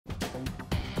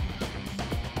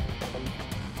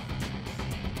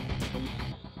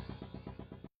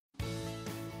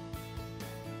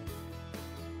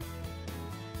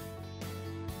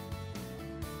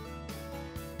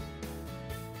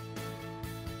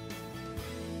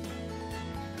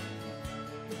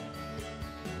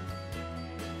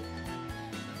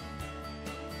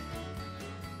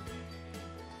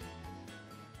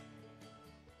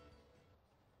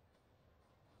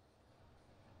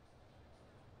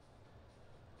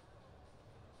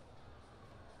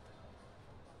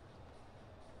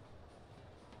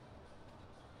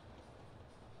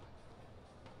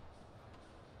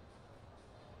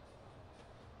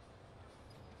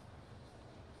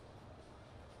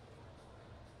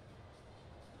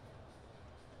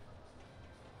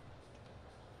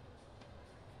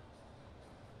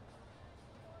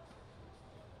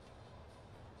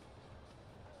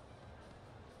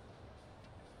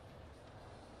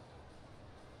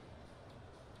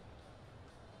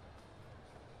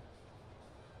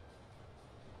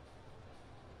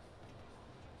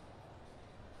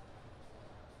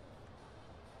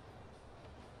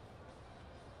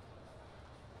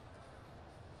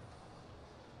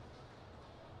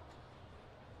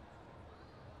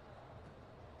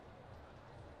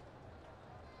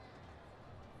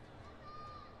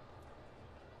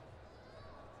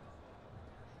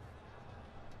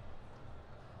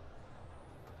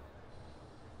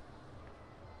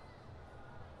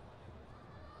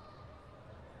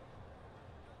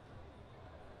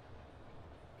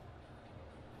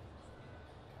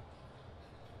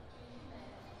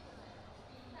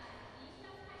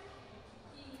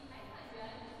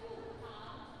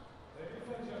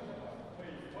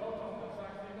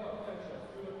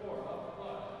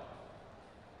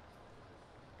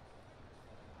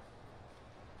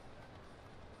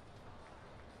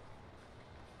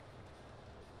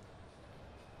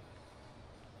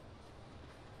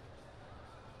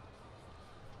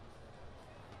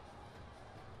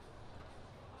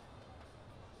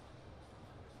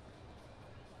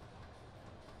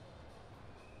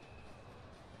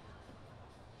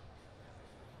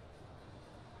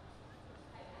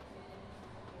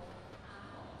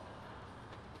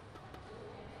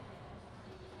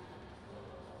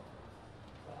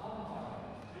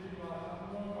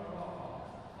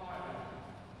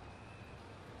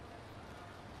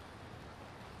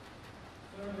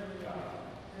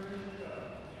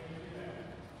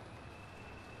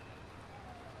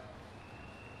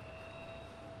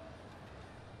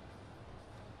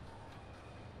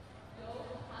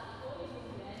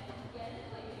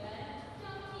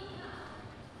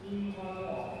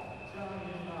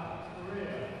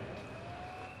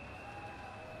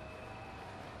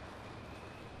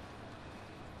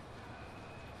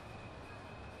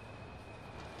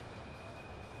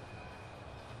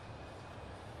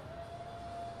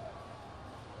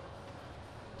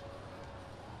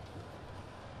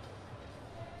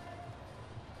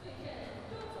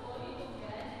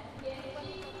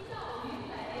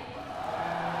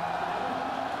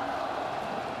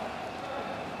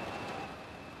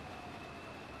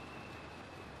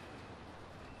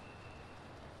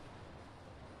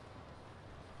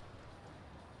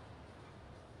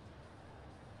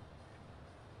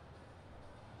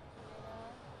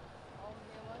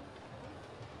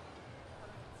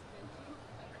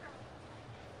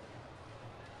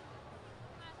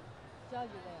Zhao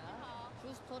Yunlei 啊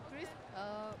 ，choose top three,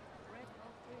 red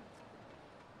or green?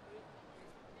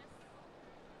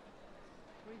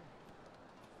 Green.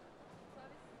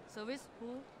 Service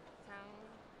who?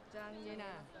 Zhang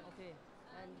Yena. Okay.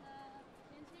 And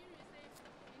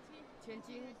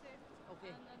Tianqing.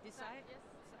 Okay. This side. Yes.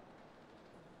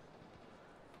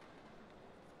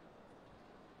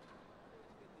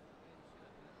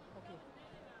 Okay.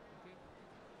 Okay.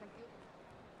 Thank you.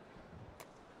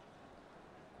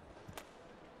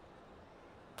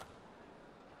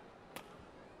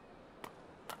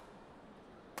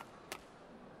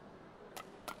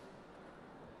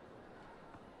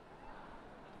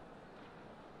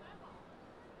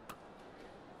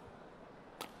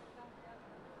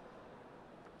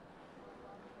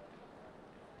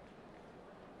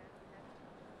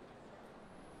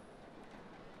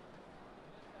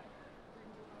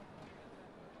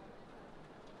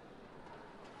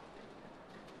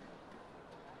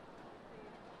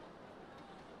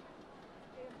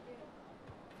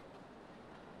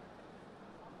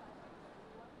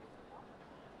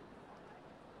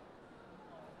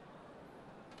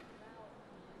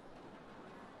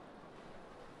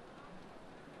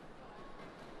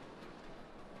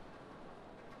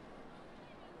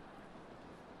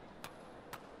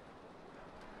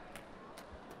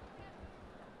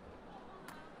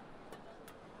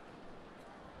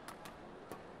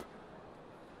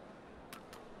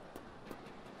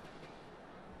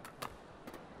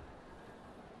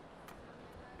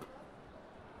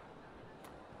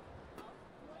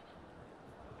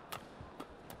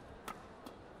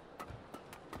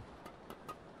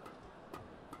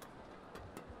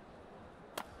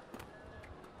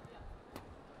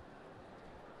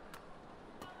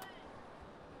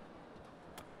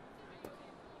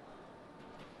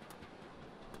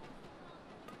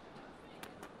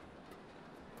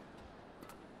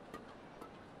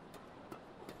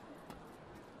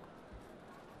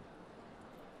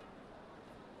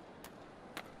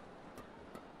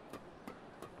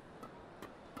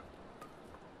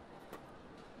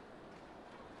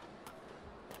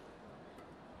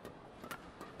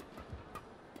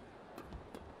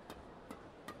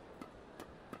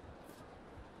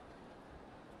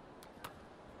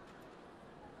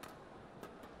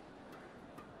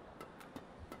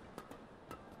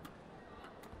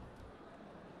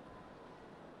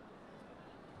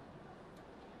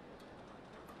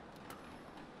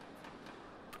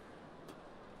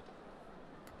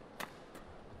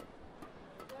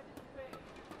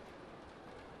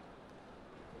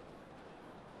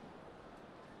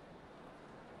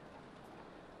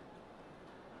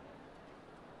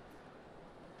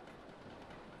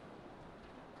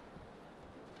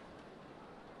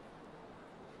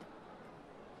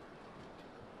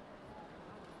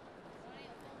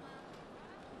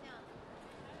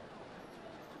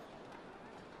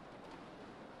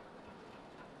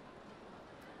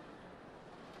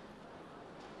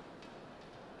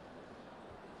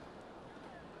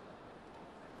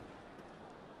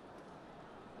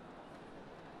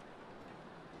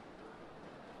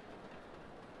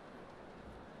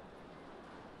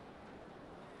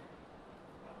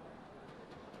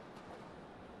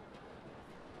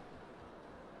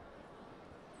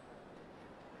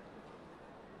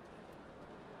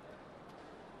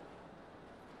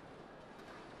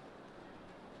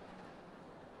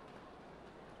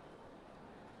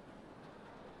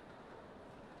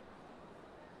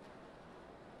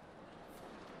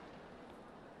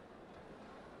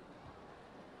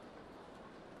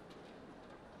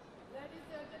 Ladies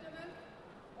and gentlemen,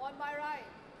 on my right,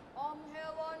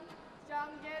 Y.N.vs,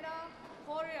 Zhang,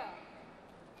 Korea.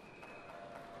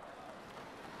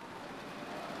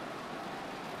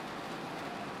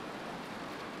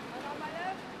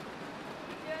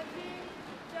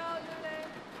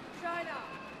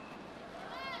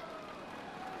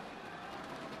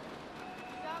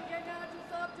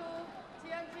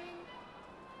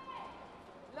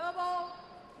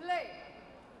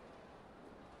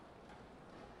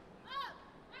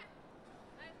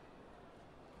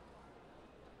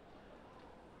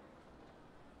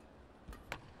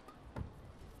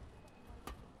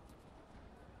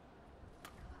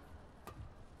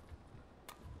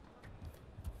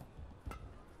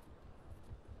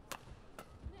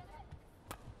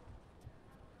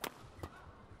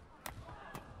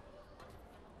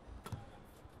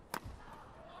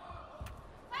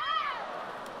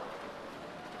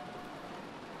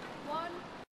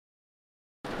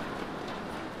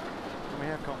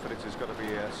 confidence has got to be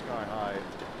sky high,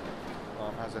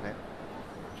 hasn't it?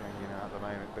 Jang, you know, at the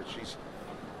moment, but she's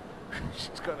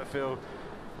got to feel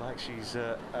like she's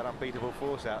an unbeatable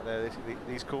force out there.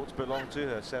 These courts belong to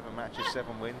her. 7 matches,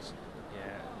 7 wins.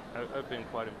 Yeah, I've been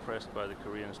quite impressed by the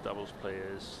Korean doubles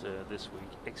players this week,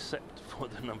 except for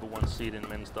the #1 seed in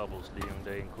men's doubles,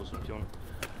 Yunlei and Ko-Sung-kyun.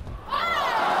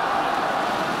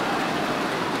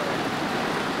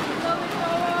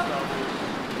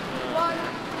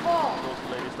 Those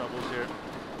ladies doubles here,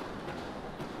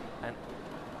 and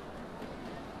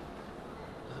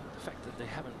the fact that they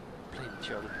haven't played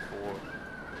each other before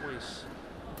always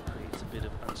creates a bit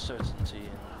of uncertainty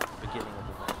in the beginning of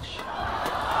the match.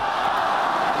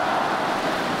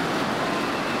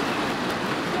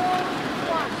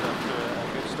 A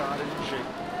good start, isn't she?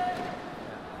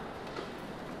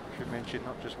 Should mention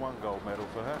not just 1 gold medal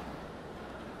for her.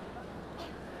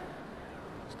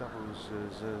 It's doubles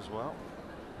as well.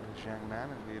 Zhang Man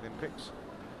in the Olympics.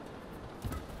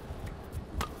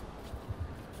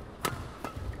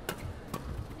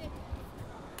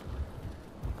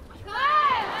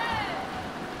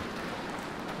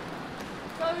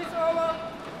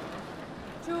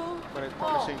 Well, it's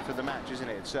promising for the match, isn't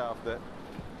it, itself, that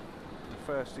the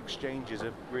first exchanges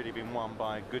have really been won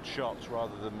by good shots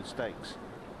rather than mistakes.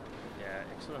 Yeah,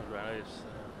 excellent rallies.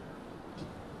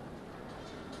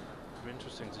 It'll be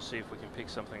interesting to see if we can pick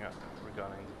something up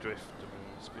regarding the drift. I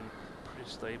mean, it's been pretty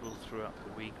stable throughout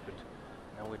the week, but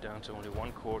now we're down to only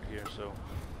 1 court here, so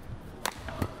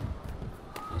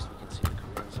at least we can see the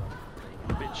Koreans are playing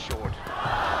a bit short.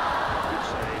 Good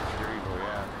save.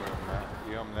 Yeah,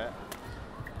 beyond that.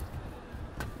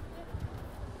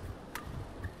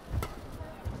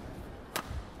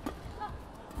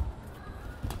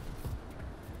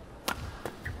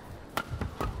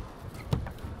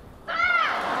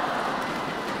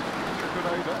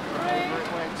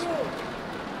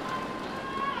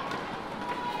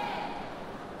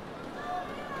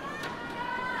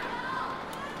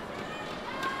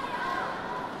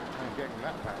 Getting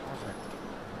that back, wasn't it?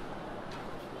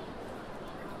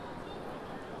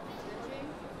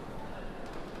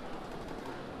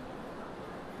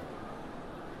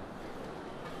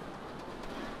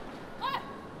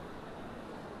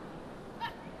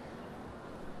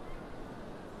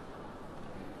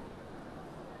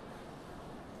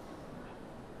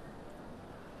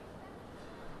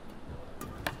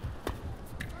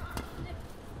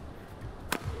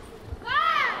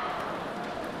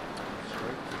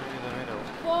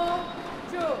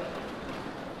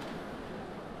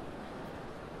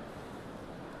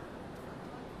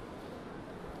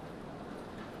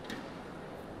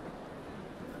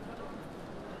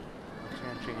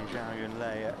 Qing and Zhao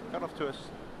Yunlei got off to a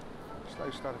slow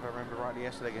start, if I remember rightly,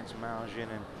 yesterday against Mao Jin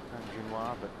and Tang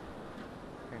Jinhua, but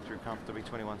came through comfortably,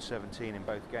 21-17 in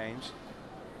both games.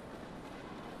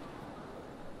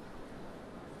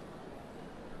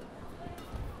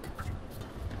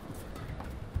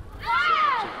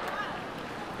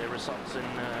 Their results in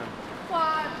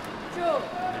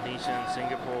Indonesia and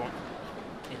Singapore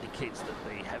indicates that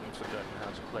they haven't forgotten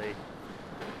how to play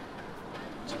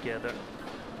together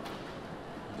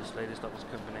in this latest doubles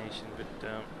combination, but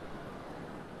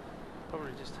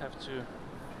probably just have to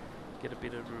get a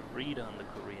bit of a read on the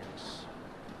Koreans.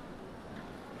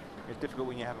 It's difficult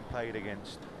when you haven't played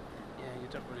against. Yeah, you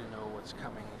don't really know what's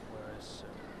coming, whereas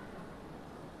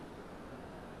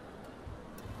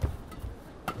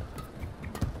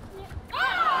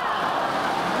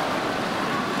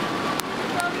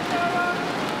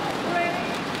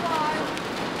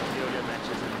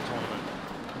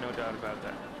about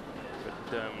that, but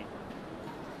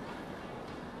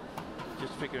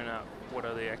just figuring out what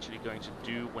are they actually going to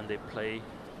do when they play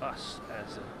us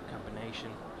as a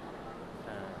combination.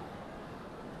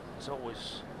 It's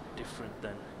always different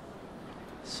than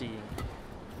seeing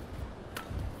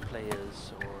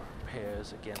players or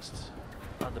pairs against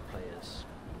other players.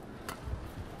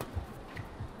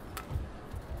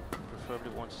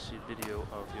 Preferably want to see video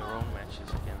of your own matches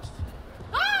against.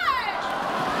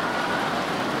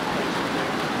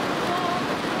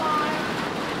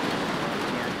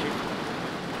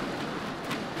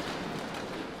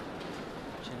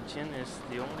 Tian is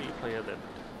the only player that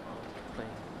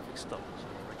playing mixed doubles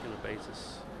on a regular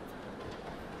basis.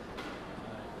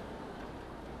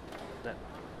 That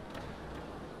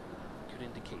could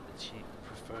indicate that she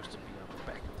prefers to be on the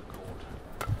back of the court,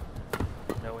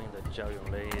 knowing that Zhao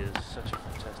Yunlei is such a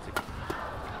fantastic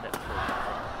net player.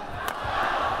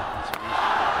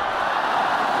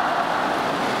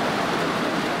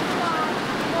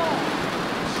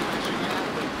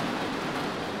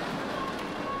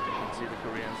 You can see the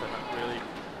Koreans are not really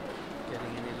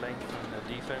getting any length on their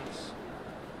defense.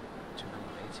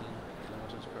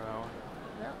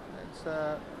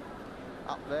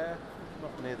 there,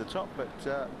 not near the top,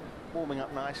 but warming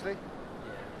up nicely.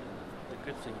 Yeah, the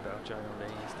good thing about Yunlei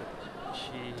is that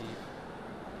she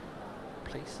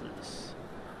places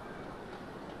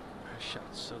her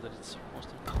shots so that it's almost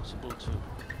impossible to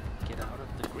get out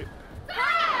of the grip.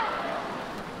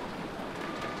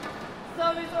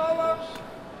 Service over.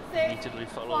 Immediately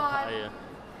followed by a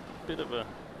bit of a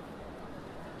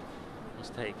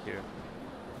mistake here.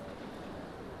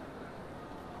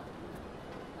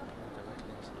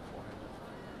 Directly into the forehand of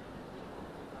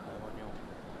Y.N.vs.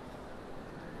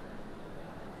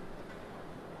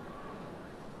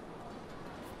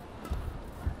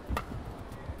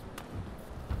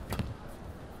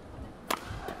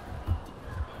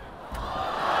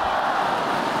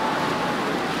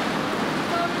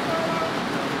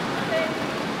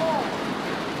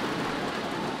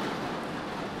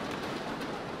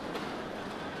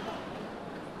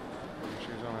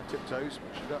 Tiptoes,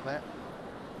 but she got there.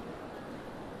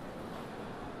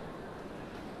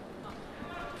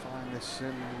 Find this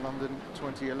in London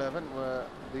 2011, where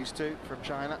these two from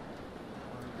China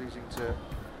losing to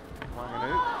Wang.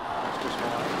 That's just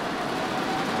fine.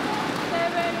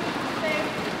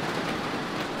 7-6.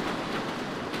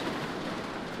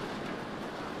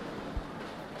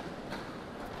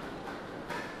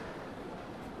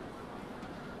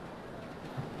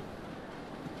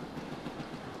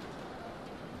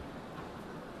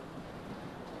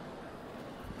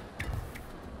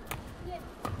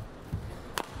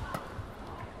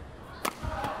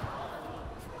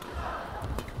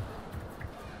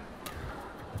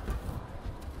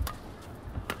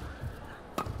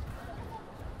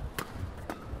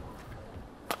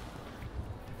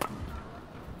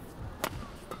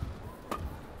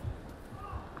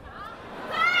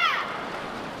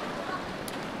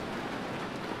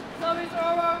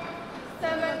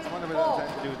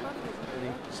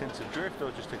 Sense of drift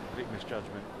or just a complete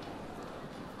misjudgment?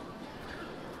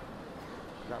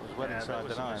 That was well inside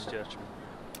the line. Misjudgment.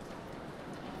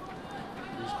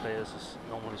 These players are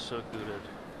normally so good at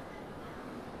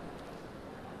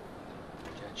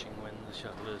catching when the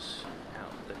shuttle is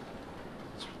out that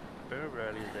it's very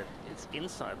rarely that it's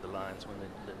inside the lines when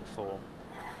they fall.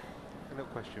 A little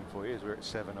question for you, as we're at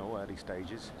 7-0 early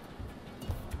stages.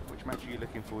 Which match are you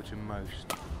looking forward to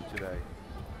most today?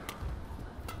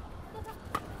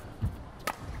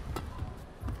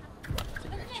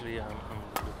 I'm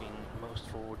looking most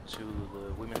forward to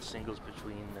the women's singles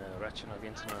between Ratchanok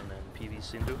and PV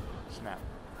Sindhu. Snap.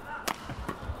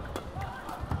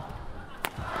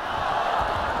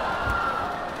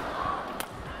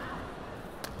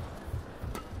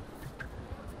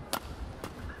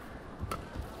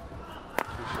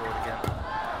 Too short again.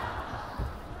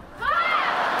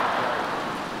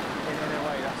 In a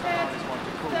way, that's the hardest one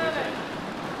to call, isn't it?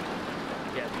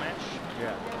 Yeah, match.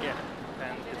 Yeah. Yeah,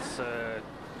 and it's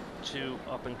two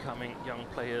up-and-coming young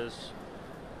players,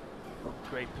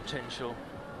 great potential,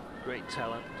 great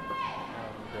talent,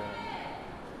 and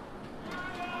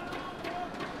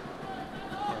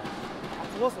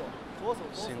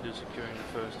Sindhu securing the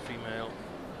first female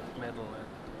medal at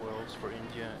the Worlds for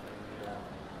India, and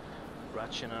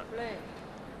Ratchanok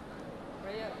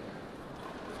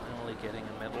finally getting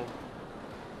a medal.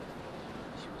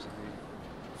 She was in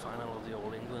the final of the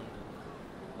All England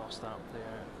and lost out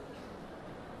there.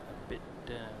 A bit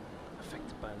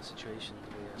affected by the situation,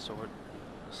 the way I saw it,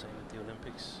 the same at the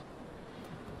Olympics.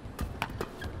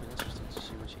 It'll be interesting to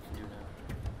see what she can do now.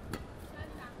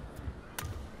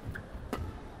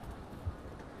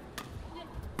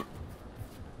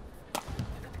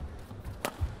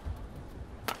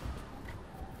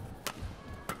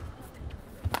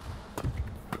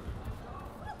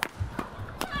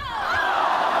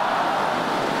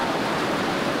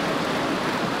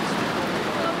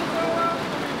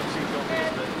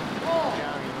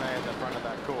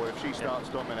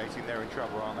 Dominating, they're in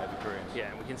trouble, aren't they, the Koreans? Yeah,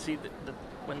 and we can see that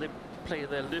when they play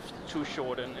their lift too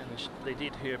short, and they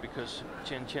did here because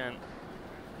Tian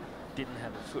didn't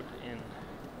have a foot in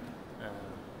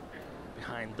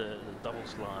behind the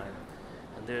doubles line,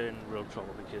 and they're in real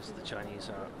trouble because the Chinese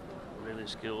are really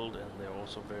skilled and they're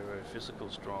also very, very physical,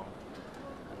 strong,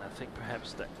 and I think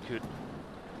perhaps that could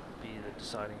be the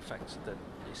deciding factor that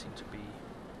they seem to be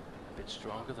a bit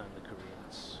stronger than the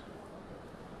Koreans.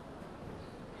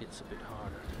 Hits a bit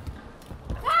harder.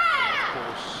 And of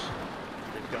course,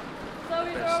 they've got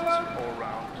the best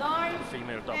all-round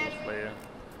female doubles player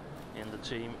in the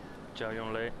team,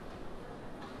 Yunlei.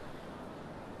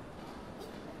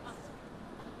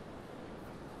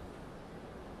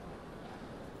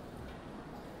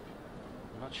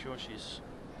 I'm not sure she's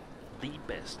the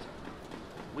best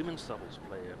women's doubles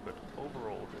player, but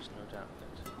overall there's no doubt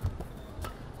that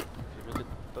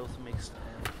both mixed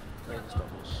and ladies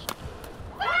doubles.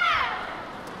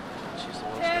 She's the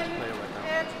world's best player right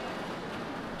now.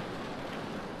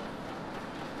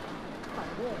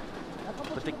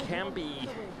 But they can be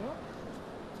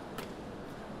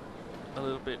a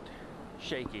little bit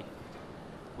shaky.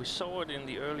 We saw it in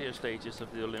the earlier stages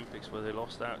of the Olympics where they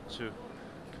lost out to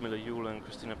Camilla Yule and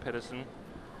Christina Pedersen,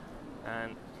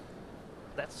 and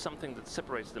that's something that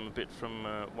separates them a bit from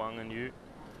Wang and Yu,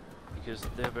 because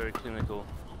they're very clinical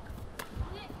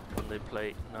when they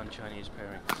play non-Chinese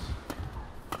pairings.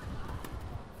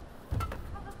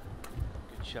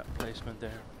 Good shot placement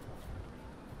there.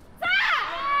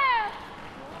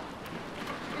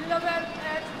 11 at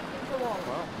interval.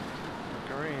 Well,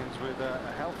 the Koreans with a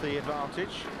healthy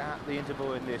advantage at the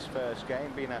interval in this first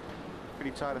game, being a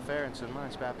pretty tight affair and some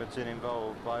nice badminton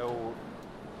involved by all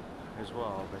as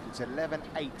well. But it's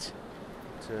 11-8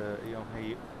 to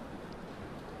TianHe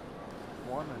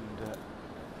 1 and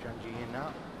Zhang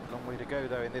now. Long way to go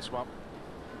though in this one.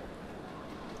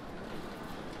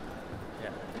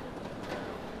 Yeah.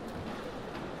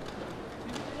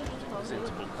 This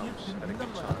interval comes at a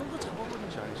good time for the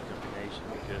Chinese combination,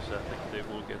 because I think they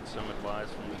will get some advice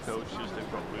from the coaches. They've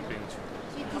probably been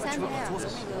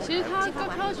其实他刚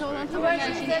飘球呢，特别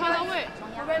耐心，跳到位，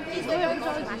所以也不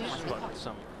着急。 spotted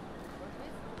some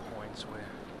points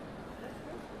where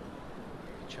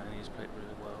the Chinese played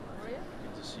really well. I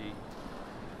think to see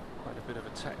quite a bit of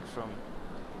attack from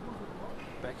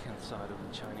the backhand side of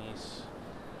the Chinese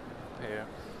pair.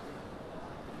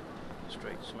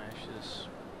 Straight smashes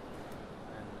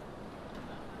and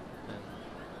then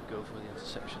go for the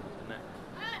interception of the net.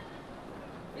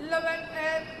 11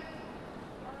 at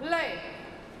play.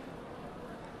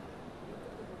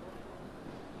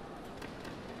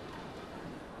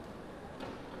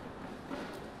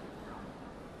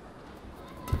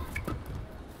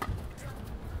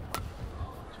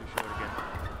 Too short again.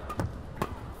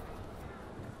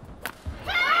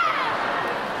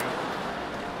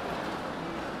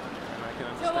 And I can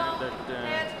understand that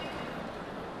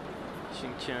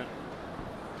Tian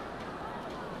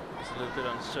is a little bit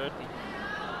uncertain,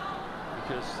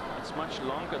 because it's much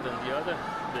longer than the other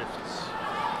lifts.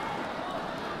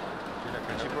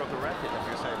 And she broke a racket. I was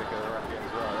going to say look at the racket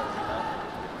as well.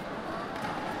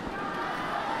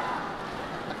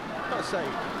 I've got to say,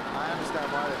 I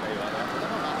understand why they play like that, but they're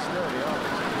not that sturdy, are they?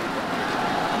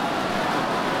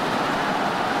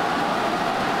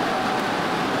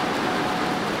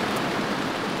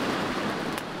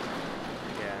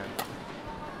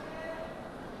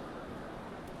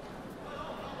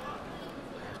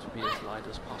 Be as light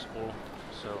as possible,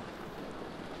 so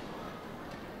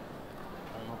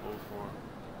vulnerable for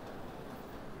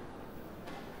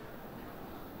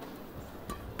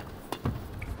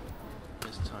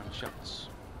mistimed shots.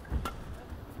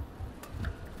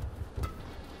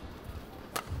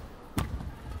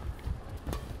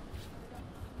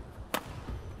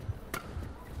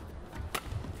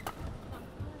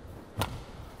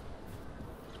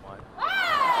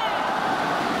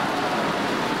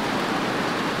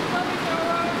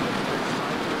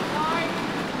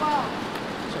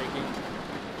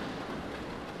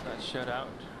 Shut out,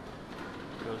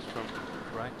 goes from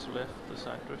right to left, the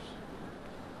side drift.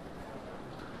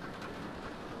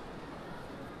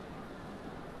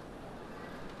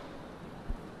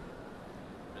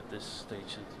 At this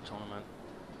stage of the tournament,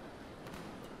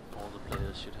 all the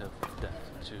players should have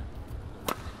adapted to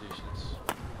the conditions.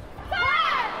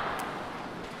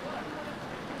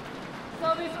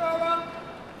 Service over,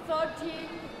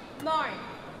 13-9.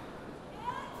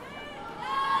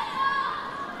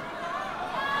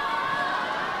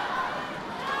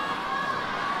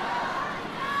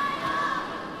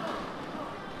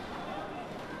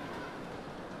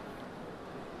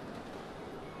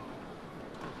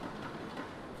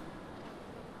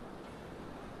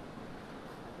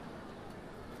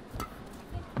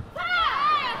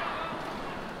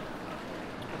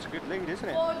 Good lead, isn't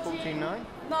it? 14-9.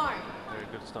 9. Very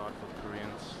good start for the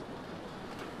Koreans.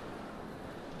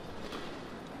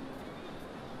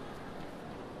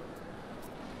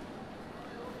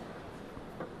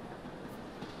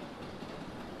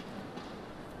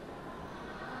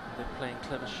 They're playing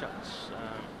clever shots.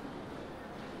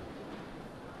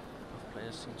 Both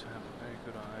players seem to have a very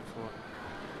good eye for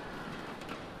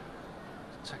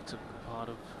the tactical part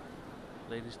of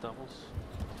ladies doubles.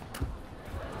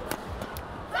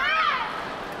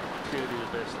 Clearly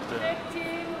the best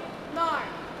 15-9.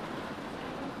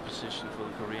 position for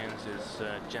the Koreans is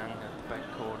Jang at the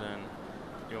backcourt and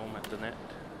Yom at the net.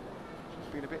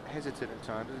 She's been a bit hesitant at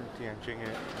times, isn't Tian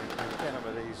in some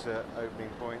of these opening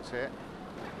points here.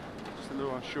 Just a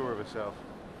little unsure of herself.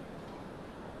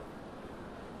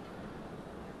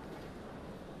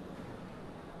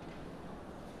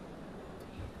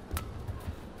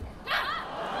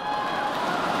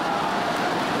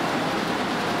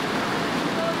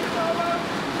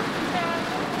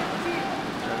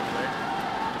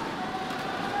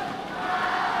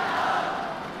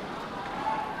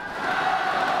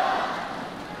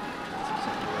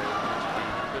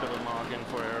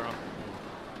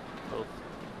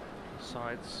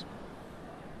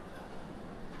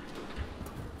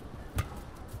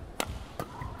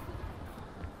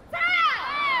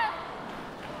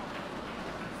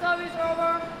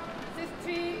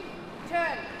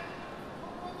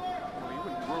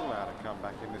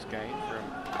 game from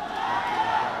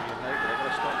Yunlei, but they've got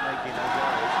to stop making those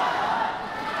errors.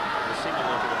 They seem a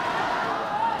little bit uncomfortable.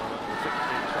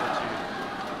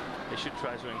 They should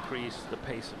try to increase the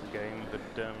pace of the game, but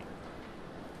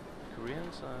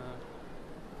Koreans are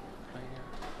playing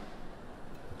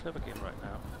a clever game right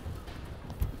now.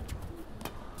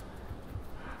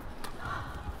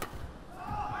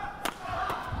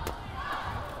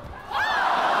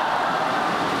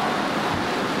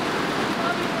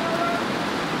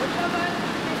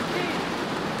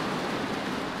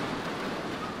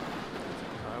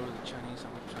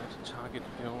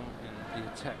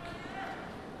 Attack.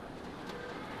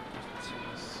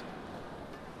 Seems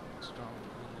strong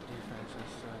in the defense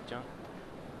as Jang.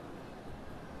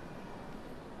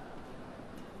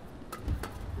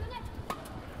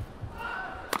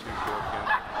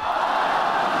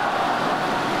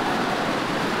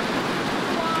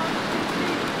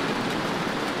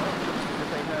 If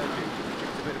they know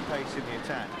it's a bit of pace in the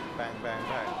attack. Bang, bang,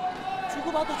 bang.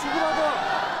 주고받아, 주고받아.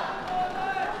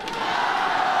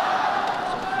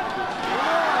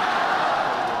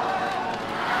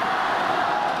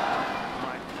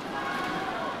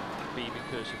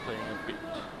 You're playing a bit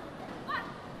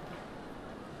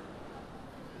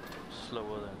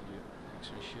slower than you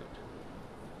actually should.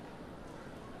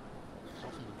 It's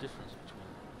often the difference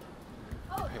between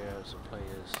pairs of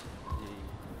players, the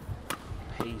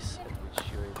pace at which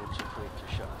you're able to create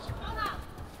your shots and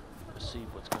perceive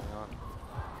what's going on.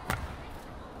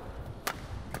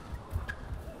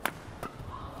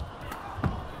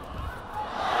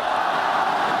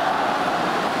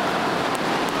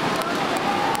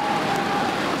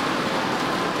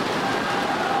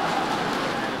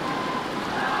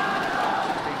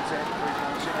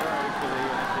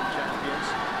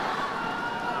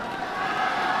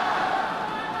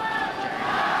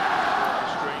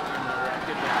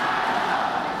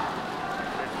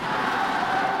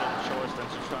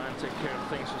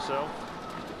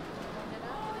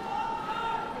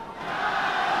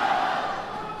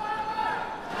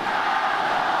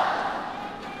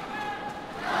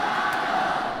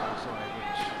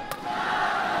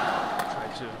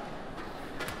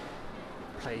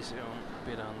 Place it on a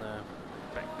bit on the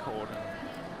back court and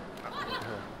not let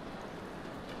her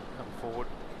come forward.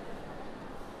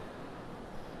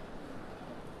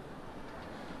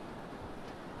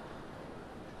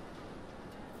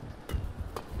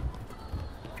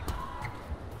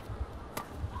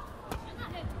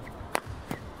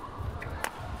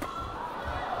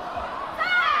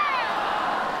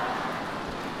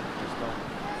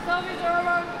 Service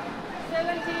over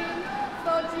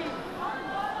 17-13.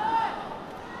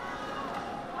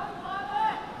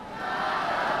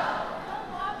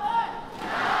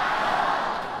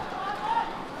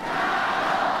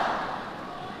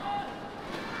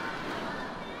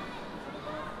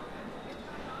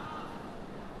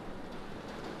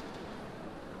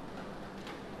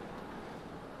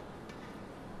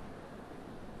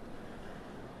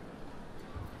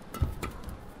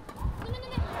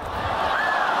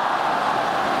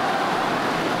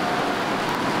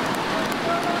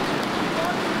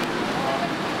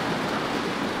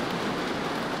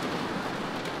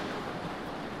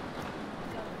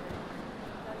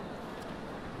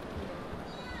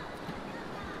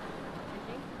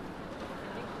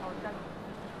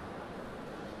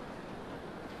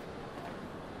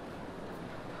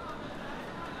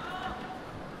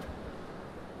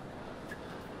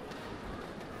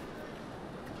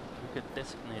 Look at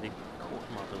designated court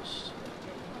models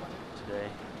today.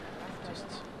 Just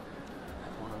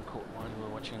had one on court while we were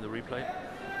watching the replay.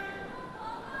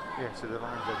 Yeah, so the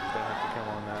line judges don't have to come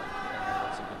on that.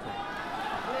 That's a good thing.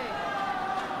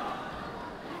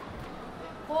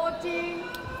 14,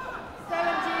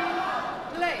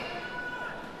 17, late.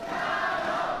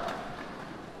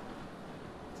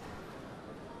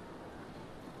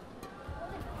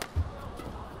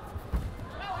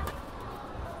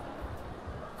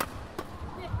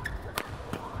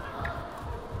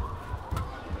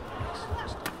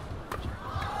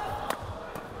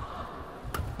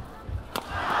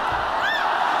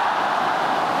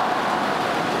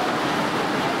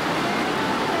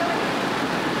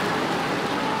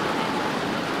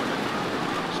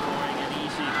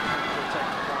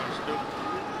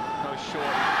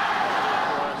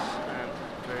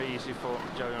 For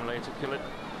Yunlei to kill it.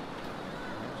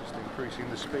 Just increasing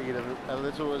the speed a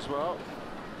little as well.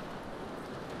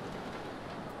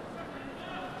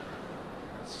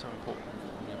 That's so important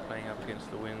when you're playing up against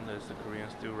the wind, as the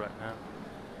Koreans do right now,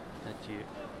 that you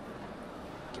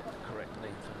get the correct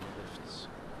length on the lifts.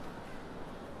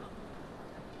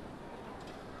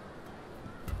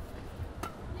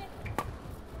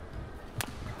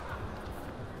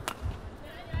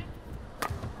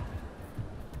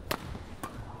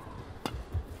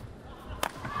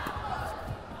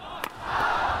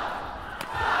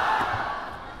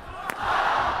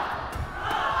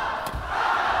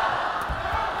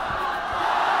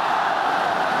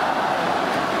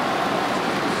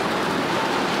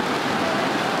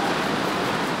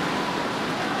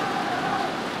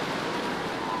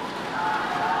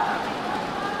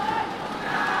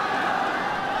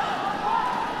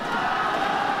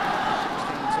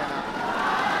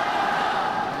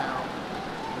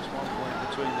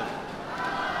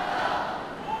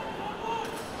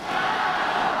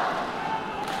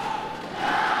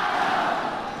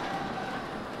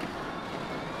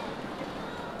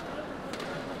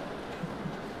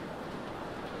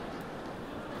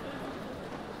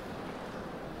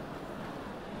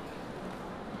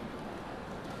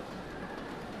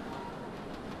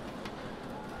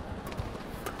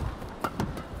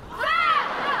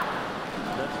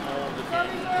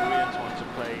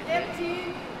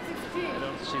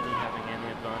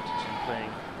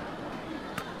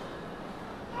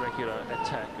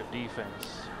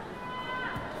 defense.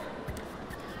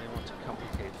 They want to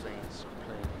complicate things,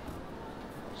 play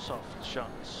soft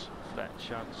shots, flat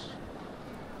shots.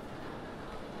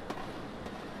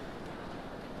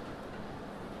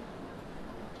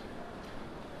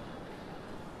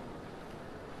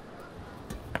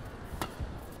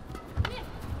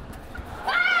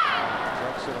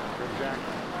 Excellent from Jang.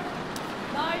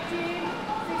 19-15.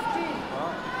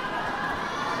 Well,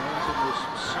 Momentum was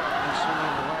certainly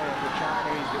swinging away at the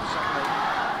Chinese, but suddenly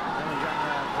Zhang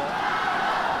have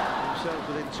themselves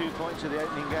within 2 points of the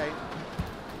opening game.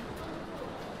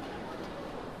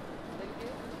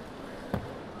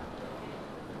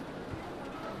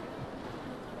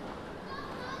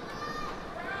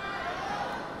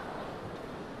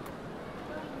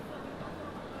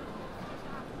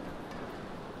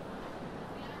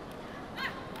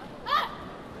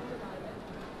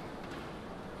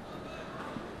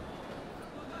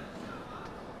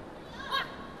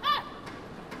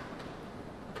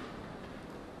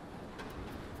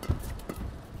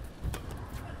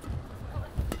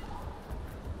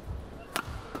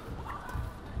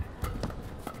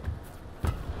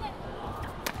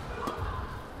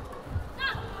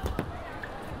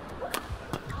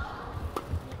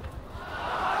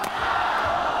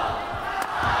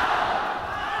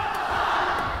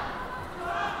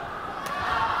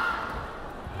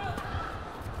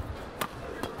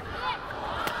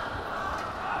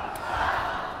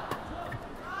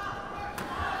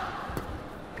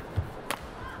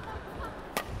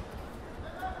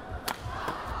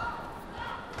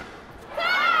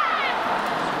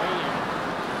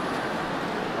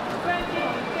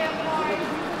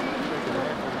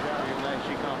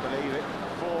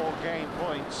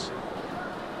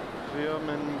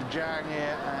 Jang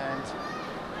here and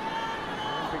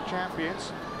Olympic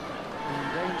champions in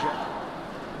danger.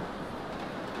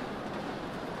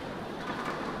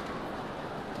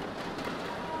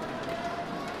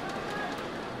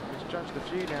 Just judged a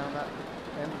few down that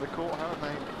end of the court, haven't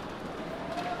they?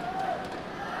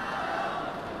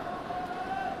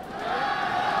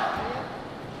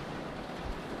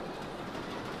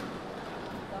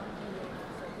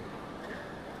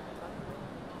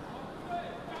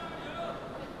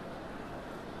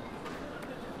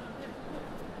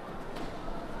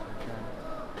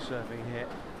 Serving hit,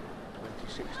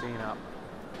 2016 up.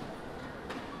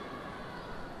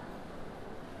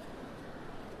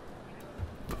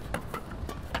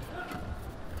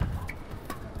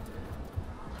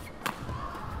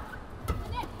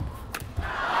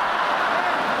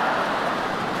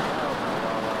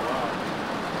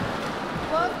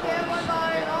 First game won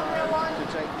by Yunlei to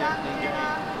take the opening game.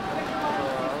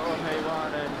 Yunlei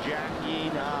and Jang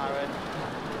and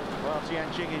well, Tian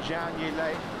and Zhao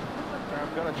Yunlei.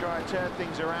 I've got to try and turn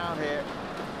things around here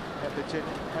at the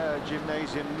TianHe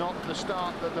gymnasium. Not the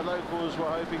start that the locals were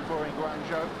hoping for in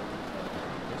Guangzhou.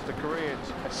 It's the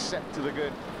Koreans a set to the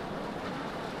good.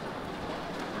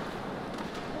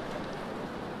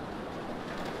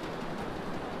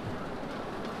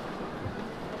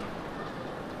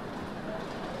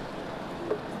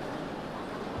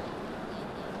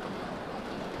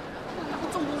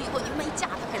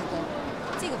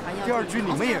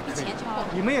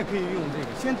你们也可以用这个，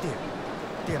先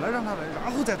点了让他来，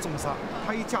然后再重杀。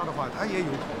他一架的话，他也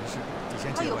有可能是底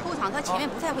线接。他有后场，他前面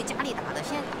不太会加力打的，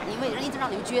先打，因为人一直让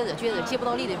你们撅着，接不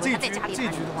到力的时候，他再加力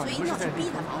打。所以一定要去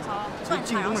逼他防守，所以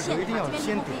进攻的时候一定要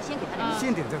先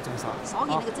点再重杀，少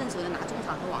给那个正手的拿中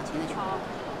场和往前的去。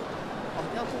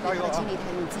不要顾虑他的精力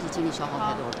太多，自己精力消耗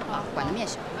太多了，管的面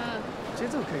小。节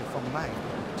奏可以放慢一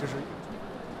点，就是。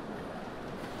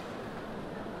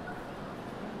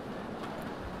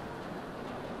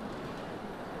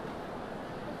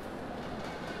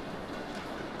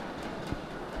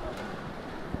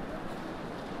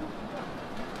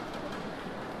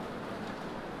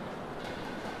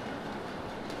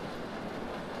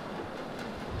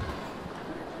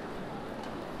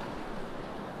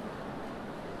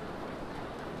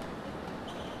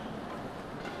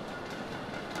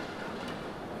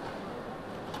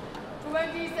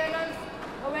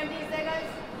20 seconds.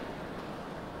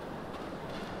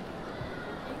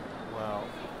 Well,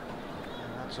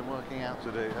 they've had some working out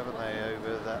to do, haven't they,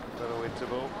 over that little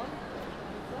interval?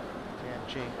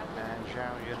 Tian and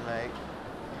Zhao Yunlei.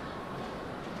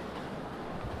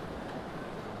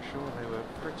 I'm sure they were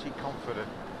pretty confident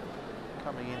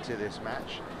coming into this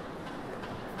match.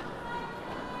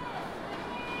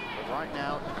 But right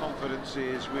now, the confidence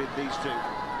is with these two.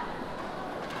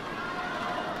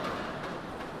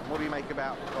 What do you make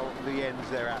about the ends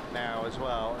they're at now as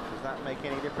well? Does that make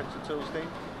any difference at all, Steve?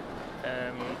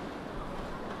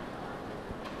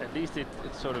 At least it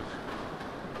sort of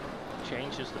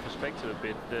changes the perspective a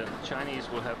bit. The Chinese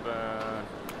will have a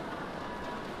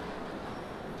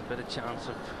better chance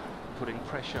of putting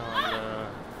pressure on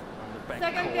the back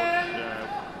court,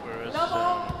 whereas the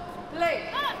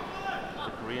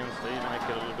Koreans, they might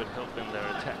get a little bit help in their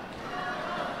attack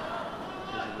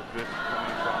because of the drift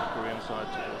coming from the Korean side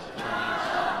towards the Chinese.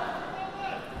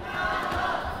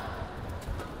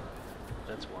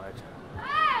 That's wide.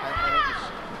 And it was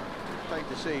plain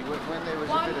to see when there was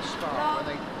a bit of spark,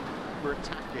 when they were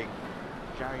attacking,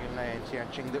 Zhao Yunlei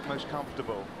and Tian looked most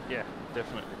comfortable. Yeah,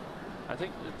 definitely. I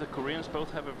think that the Koreans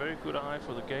both have a very good eye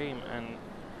for the game and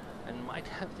might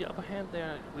have the upper hand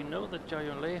there. We know that Zhao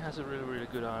Yunlei has a really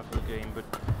good eye for the game, but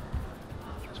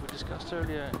as we discussed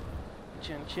earlier,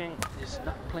 Qing is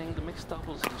not playing the mixed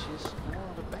doubles and she's more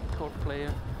of a backcourt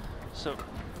player. So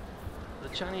the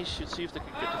Chinese should see if they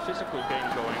can get the physical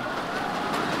game going.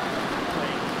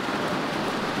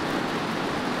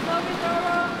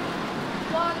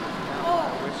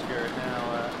 Whisker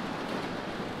now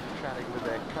chatting with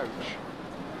their coach.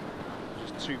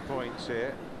 Just 2 points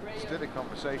here. Still a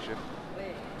conversation.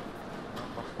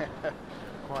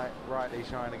 Quite rightly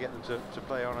trying to get them to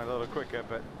play on a little quicker,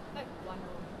 but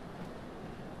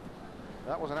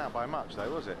that wasn't out by much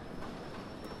though, was it?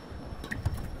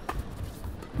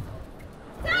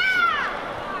 We've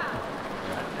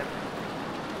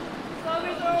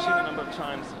seen a number of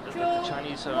times that the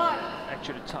Chinese are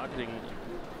actually targeting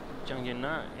Zhang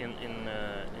Yunlei in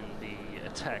the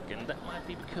attack, and that might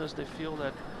be because they feel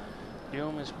that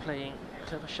Y.N.vs is playing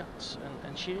clever shots,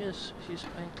 and she is. She's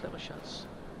playing clever shots.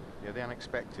 Yeah, the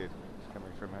unexpected is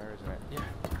coming from her, isn't it? Yeah.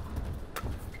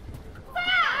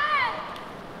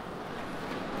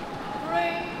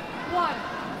 3-1.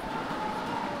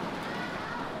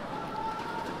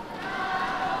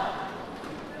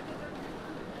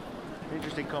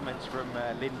 Interesting comments from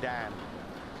Lin Dan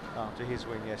after his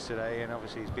win yesterday, and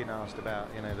obviously he's been asked about,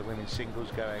 you know, the women's singles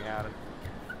going out, and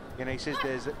you know, he says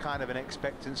there's a kind of an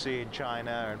expectancy in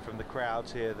China and from the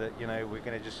crowds here that, you know, we're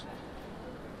going to just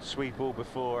sweep all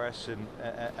before us and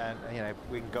you know,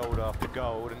 win gold after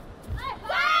gold, and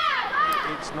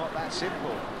it's not that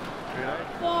simple, you know.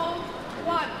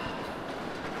 4-1.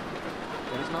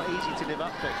 And it's not easy to live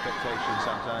up to expectations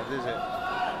sometimes, is it?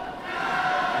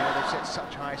 You know, they've set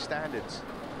such high standards.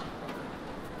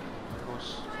 Of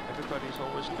course, everybody's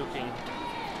always looking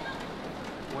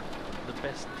what the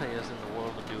best players in the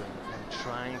world are doing and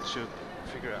trying to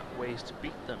figure out ways to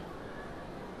beat them.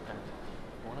 And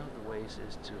one of the ways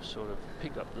is to sort of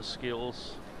pick up the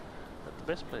skills that the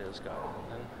best players got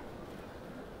and then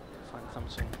find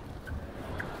something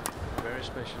very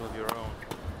special of your own.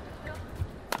 You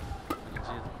can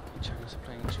see the Chinese are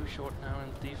playing too short now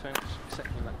in defense,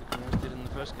 exactly like the Koreans did in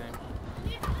the first game.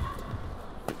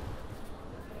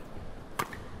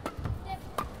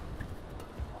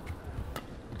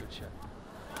 Good shot.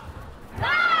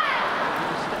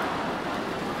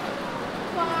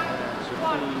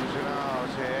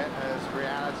 Here as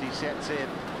reality sets in,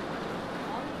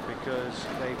 because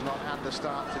they've not had the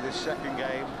start to this second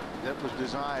game that was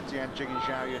desired. Tian and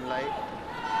Zhao Yunlei.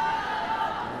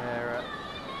 Their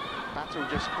battle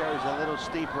just goes a little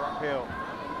steeper uphill.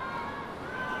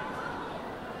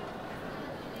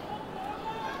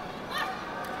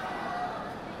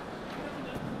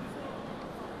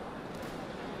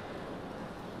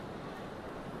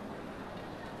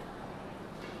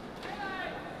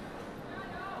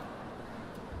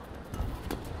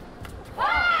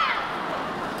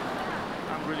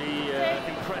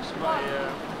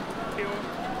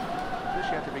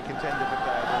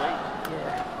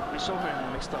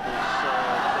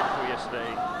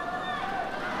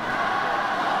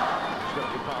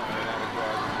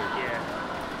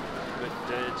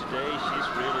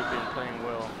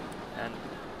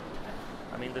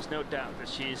 No doubt that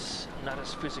she's not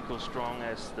as physical strong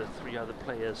as the three other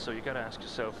players, so you got to ask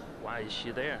yourself, why is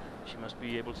she there? She must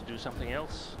be able to do something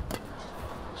else.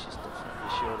 She's definitely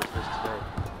short of this today.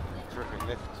 Terrific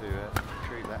lift to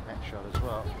retrieve that net shot as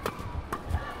well.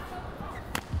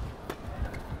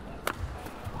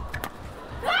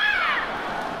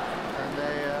 And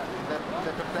they're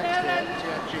perplexed here.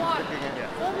 She's looking at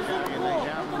Zhao Yunlei.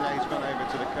 Zhao Yunlei's gone over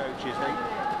to the coaches.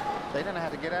 They don't know how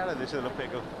to get out of this little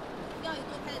pickle.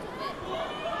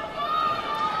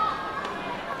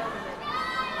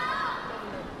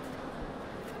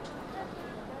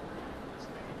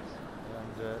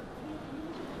 The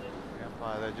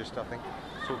umpire, they're just, I think,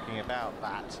 talking about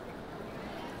that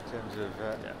in terms of.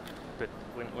 Yeah, but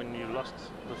when you lost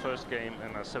the first game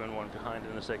and are 7-1 behind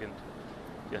in the second,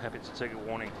 you're happy to take a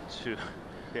warning to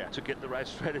get the right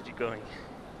strategy going,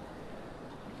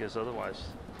 because otherwise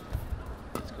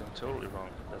it's It's going totally wrong.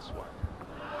 That's why.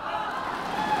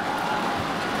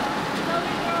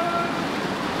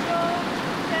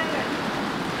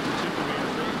 The two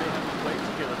Koreans, they haven't played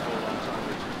together for a long time,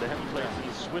 Richard. They haven't played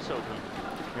since the Swiss Open.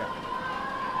 Yeah.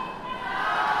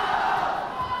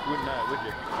 Wouldn't know, would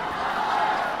you?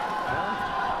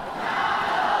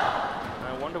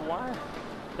 I wonder why.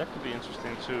 That could be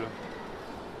interesting to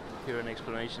hear an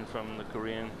explanation from the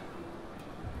Korean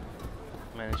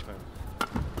management.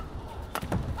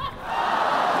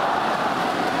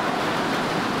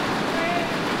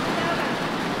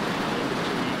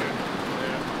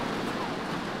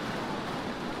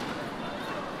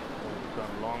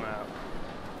 Gone long out,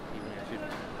 even if it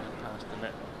went past the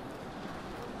net.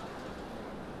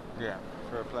 Yeah,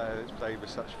 for a player that's played with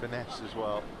such finesse as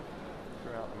well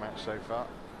throughout the match so far.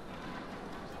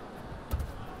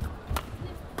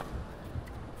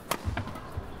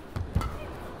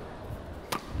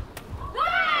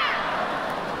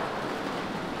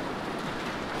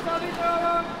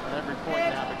 And every point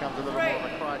now becomes a little more of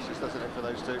a crisis, doesn't it, for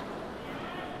those two?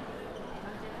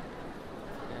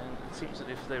 And it seems that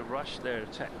if they rush their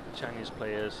attack, the Chinese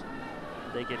players,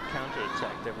 they get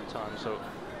counter-attacked every time. So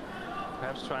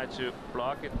perhaps try to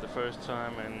block it the first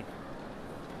time and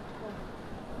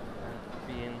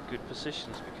be in good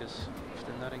positions, because if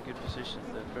they're not in good positions,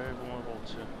 they're very vulnerable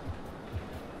to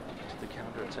the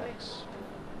counter-attacks.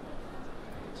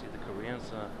 See, the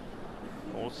Koreans are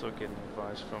also getting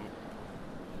advice from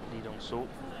Lee Dong-soo.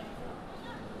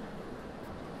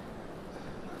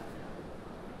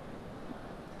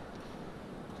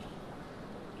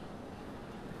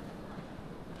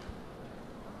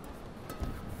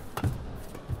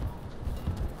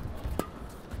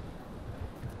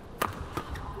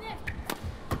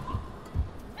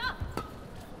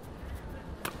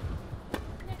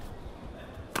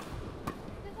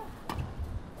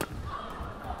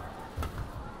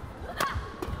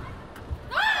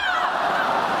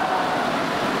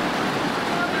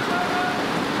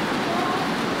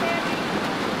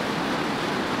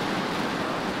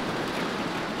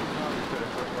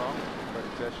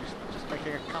 She's just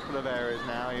making a couple of errors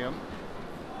now, Yum.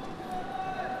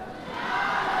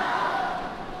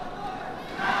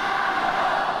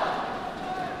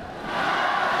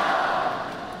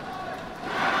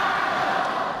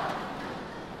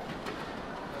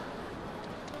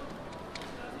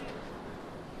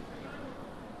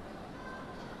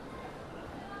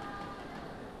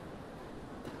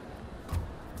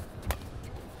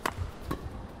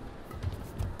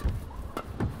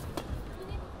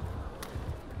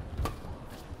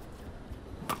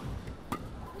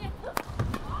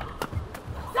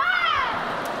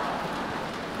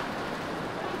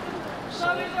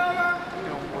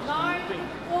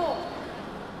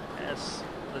 As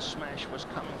the smash was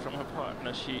coming from her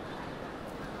partner, she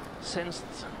sensed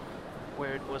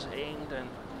where it was aimed and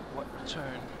what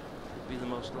return would be the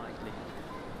most likely.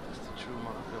 That's the true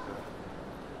mark of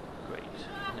a great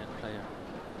net player.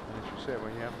 And as you said,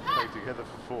 when you haven't played together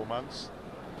for 4 months,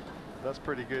 that's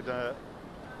pretty good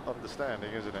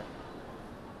understanding, isn't it?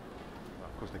 Well,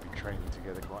 of course, they've been training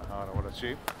together quite hard, I would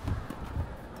assume.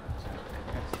 So,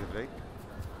 competitively.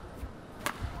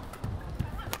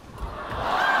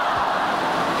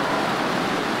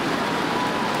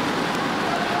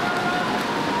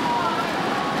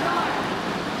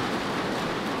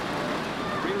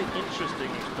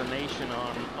 Interesting explanation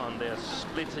on their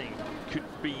splitting could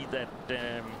be that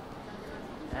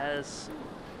as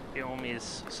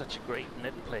Y.N.vs is such a great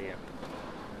net player,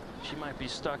 she might be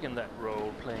stuck in that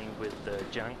role playing with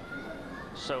Jang.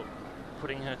 So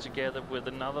putting her together with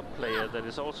another player that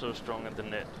is also strong at the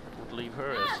net would leave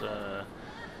her as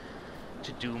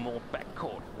to do more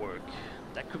backcourt work.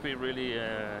 That could be really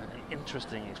an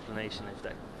interesting explanation if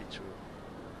that could be true.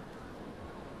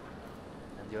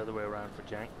 And the other way around for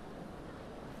Jang.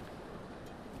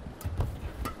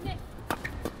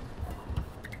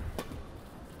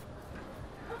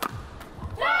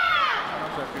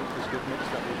 I think this good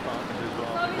mixed up with partners as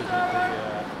well, because of the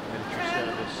military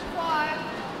service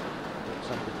that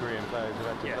some of the Korean players have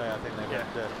had to play. I think they've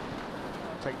had to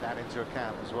take that into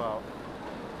account as well.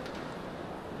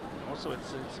 Also,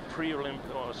 it's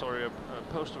pre-Olympic, or sorry, a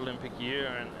post-Olympic year,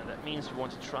 and that means you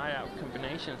want to try out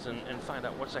combinations and find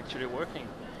out what's actually working.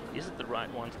 Is it the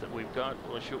right ones that we've got,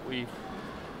 or should we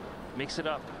mix it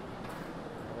up?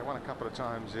 They won a couple of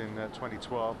times in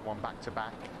 2012, won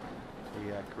back-to-back.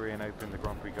 The Korean Open, the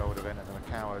Grand Prix Gold event, and the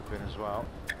Macau Open as well.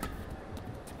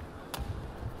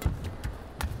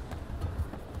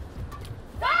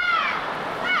 Wow.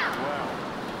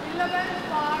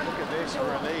 Look at this for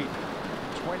a lead.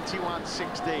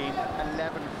 21-16,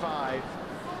 11-5.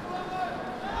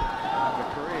 And the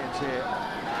Koreans here,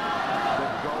 the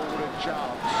golden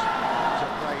chance to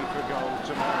play for gold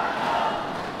tomorrow.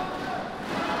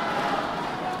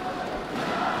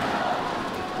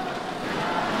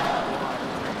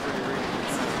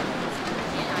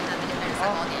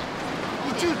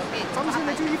咱们现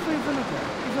在就一分一分的给，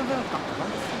一分分的打了，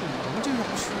我们就要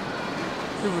输，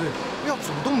对不对？要主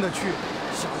动的去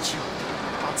想抢，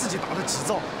把自己打得急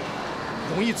躁，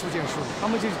容易出现失误。他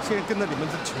们就先跟着你们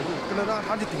的球路，跟着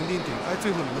他就顶，哎，最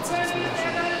后你们自己出现失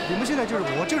误。你们现在就是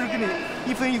我就是跟你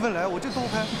一分一分来，我就多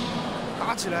拍，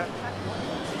打起来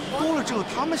多了之后，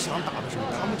他们想打的时候，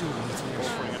他们就容易出现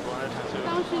失误。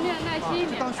当训练，耐心一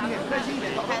点。当训练，耐心一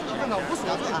点，看到无所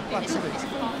谓啊，基本。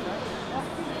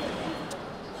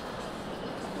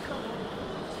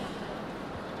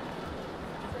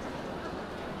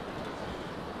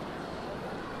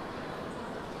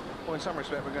Well, in some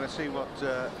respect, we're going to see what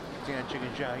Tian, Qing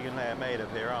and Zhao, Yunlei are made of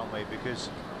here, aren't we? Because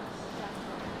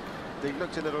they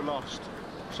looked a little lost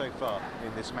so far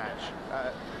in this match,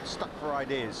 stuck for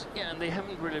ideas. Yeah, and they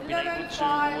haven't really been able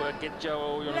to get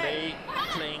Zhao Yunlei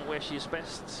playing where she's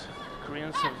best.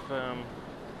 Koreans have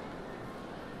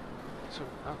sort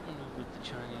of outmaneuvered the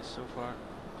Chinese so far.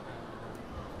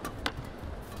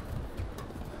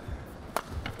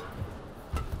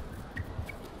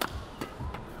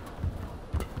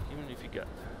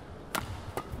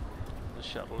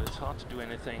 Shuttle. It's hard to do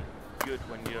anything good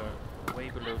when you're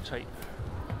way below tape.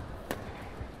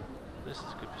 This is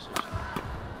a good position.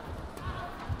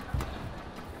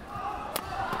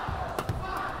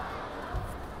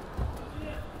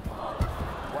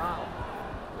 Wow.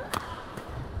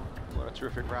 What a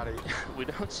terrific rally. We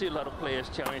don't see a lot of players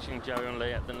challenging Zhao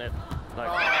Yunlei at the net. Like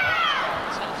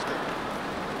fantastic.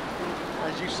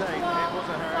 As you say, it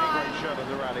wasn't her only great shot of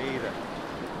the rally either.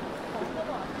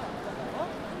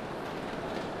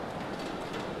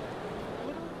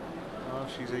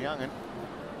 She's a young'un.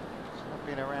 She's not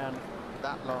been around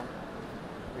that long,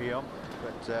 Leon,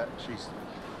 but she's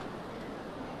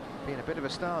been a bit of a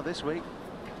star this week.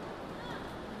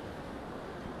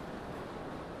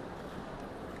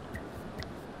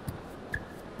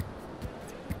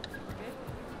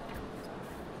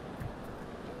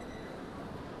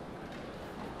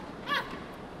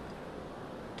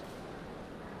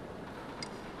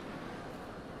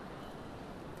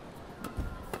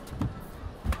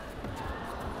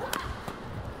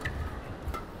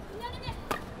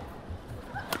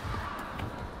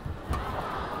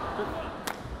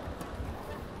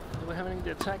 Having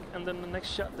the attack, and then the next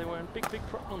shot they were in big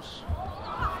problems.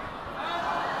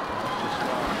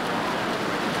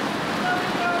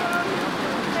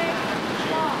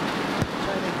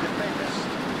 Turning defenders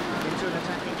into an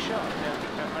attacking shot.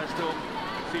 Yeah, I still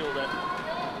feel that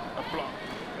a block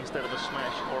instead of a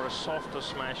smash or a softer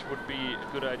smash would be a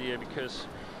good idea, because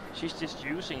she's just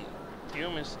using,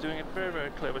 Y.N.vs is doing it very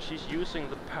clever. She's using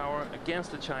the power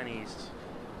against the Chinese.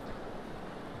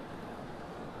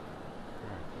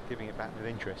 Giving it back with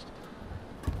interest.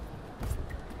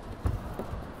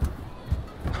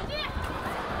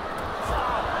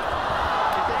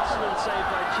 Excellent save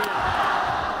by Tian.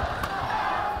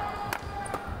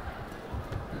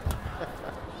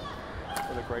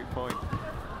 What a great point.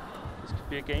 This could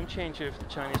be a game changer if the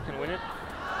Chinese can win it.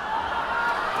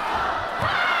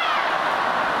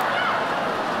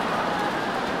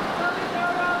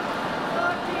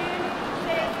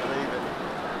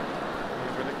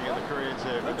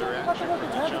 But the reaction from the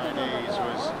Chinese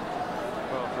was,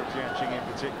 well, for Tian Qing in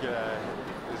particular,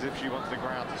 as if she wants the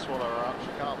ground to swallow her up.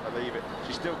 She can't believe it.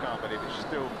 She still can't believe it. She's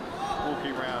still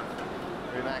walking around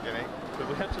in agony. But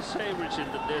we have to say,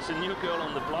 Richard, that there's a new girl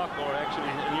on the block, or actually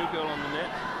a new girl on the net.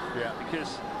 Yeah.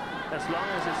 Because as long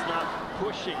as it's not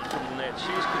pushing from the net,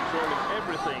 she's controlling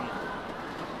everything.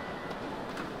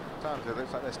 Sometimes it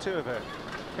looks like there's two of her.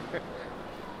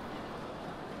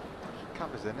 She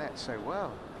covers the net so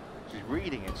well. She's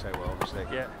reading it so well, obviously.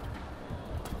 Yeah.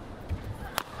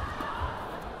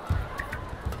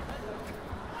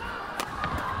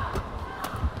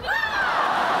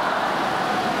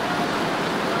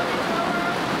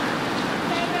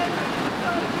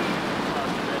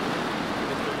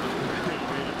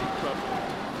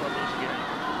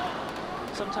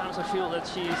 Sometimes I feel that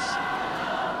she's,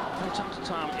 from time to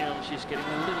time, she's getting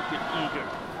a little bit eager.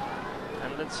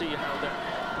 And let's see how that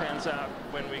pans out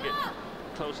when we get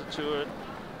closer to it.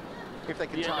 If they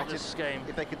could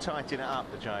tighten it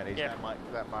up, the Chinese, yeah,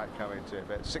 that might come into it.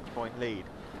 But a 6-point lead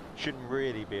shouldn't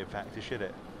really be a factor, should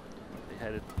it? They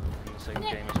had it in the second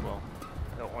game as well.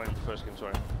 No, or in the first game,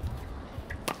 sorry.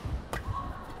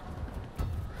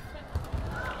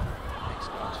 Next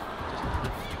shot. Just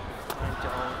find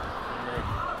Zhao Yunlei.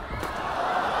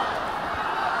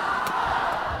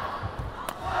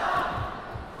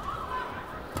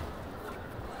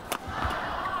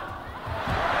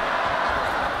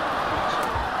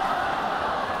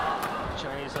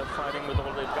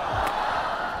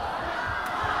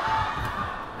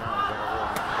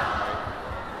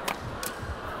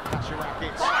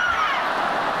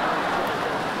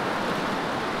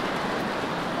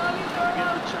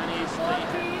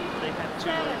 to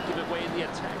give away the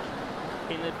attack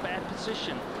in a bad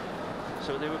position.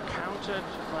 So they were countered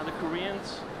by the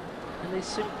Koreans, and they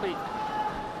simply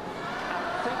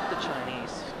outthink the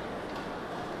Chinese.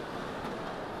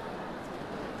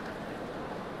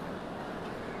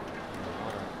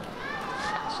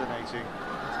 Fascinating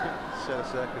set of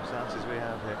circumstances we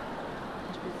have here.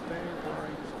 To be very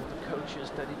worried for the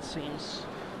coaches that it seems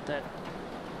that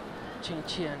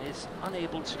Tian is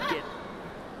unable to get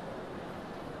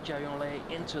Yunlei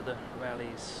into the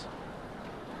rallies.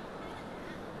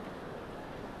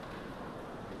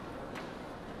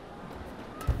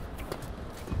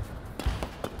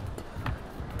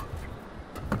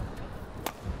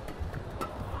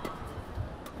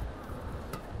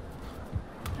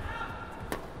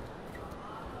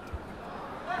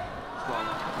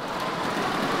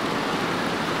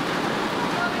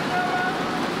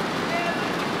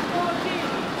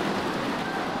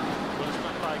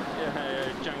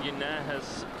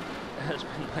 Has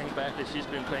been playing badly. She's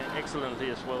been playing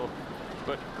excellently as well.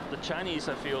 But the Chinese,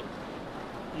 I feel,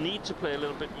 need to play a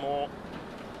little bit more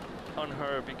on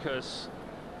her because,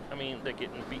 I mean, they're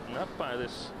getting beaten up by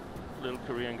this little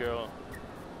Korean girl.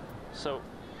 So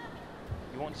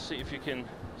you want to see if you can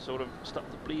sort of stop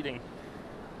the bleeding.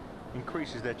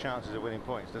 Increases their chances of winning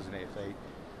points, doesn't it, if they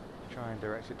try and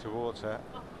direct it towards her.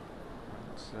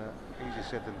 It's easier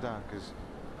said than done because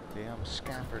the arm's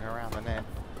scampering around the net.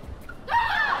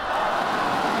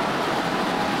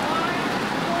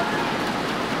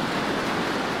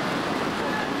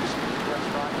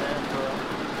 Right there for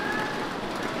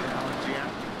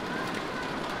Jang.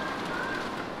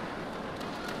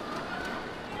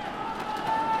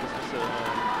 This is a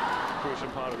crucial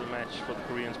part of the match for the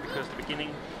Koreans because they're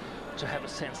beginning to have a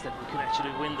sense that we can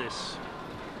actually win this.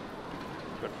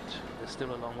 But there's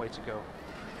still a long way to go.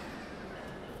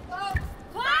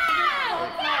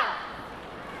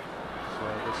 So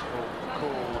this full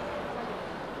call.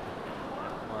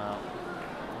 Wow,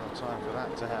 no time for that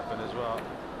to happen as well.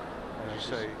 As you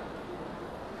say,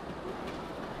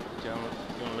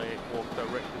 Yunlei walked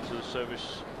directly to the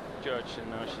service judge,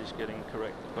 and now she's getting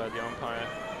corrected by the umpire.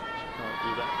 She can't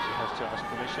do that. She has to ask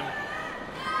permission.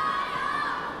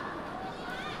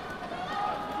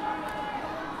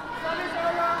 Service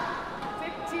over,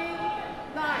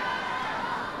 15-9.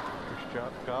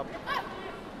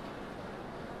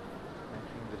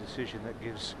 making the decision that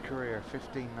gives Korea a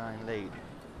 15-9 lead.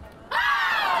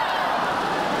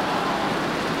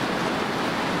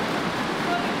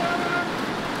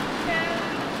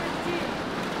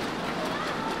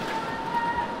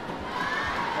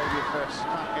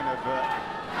 Smacking of a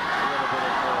little bit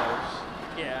of nerves.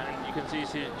 Yeah, and you can see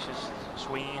she's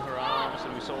swinging her arms,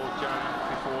 and we saw Jang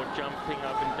before jumping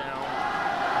up and down.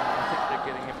 I think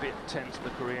they're getting a bit tense, the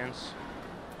Koreans.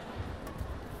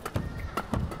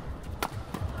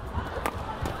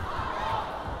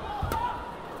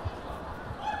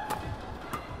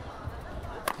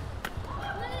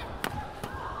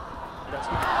 That's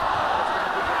not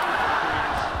good for the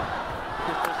Koreans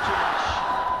because there's too much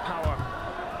power.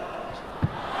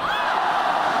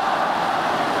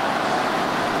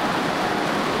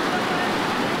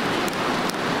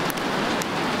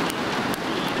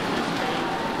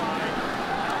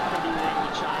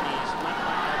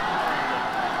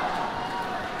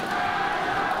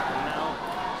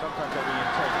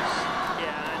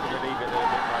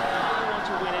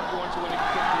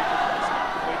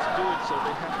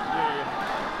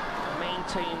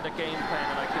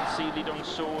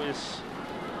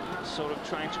 Sort of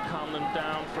trying to calm them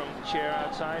down from the chair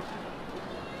outside.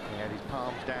 He had his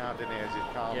palms down, didn't he, as he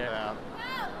calmed down.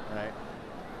 Right.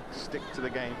 Stick to the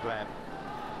game plan.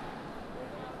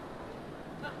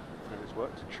 And it's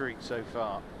worked a treat so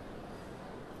far.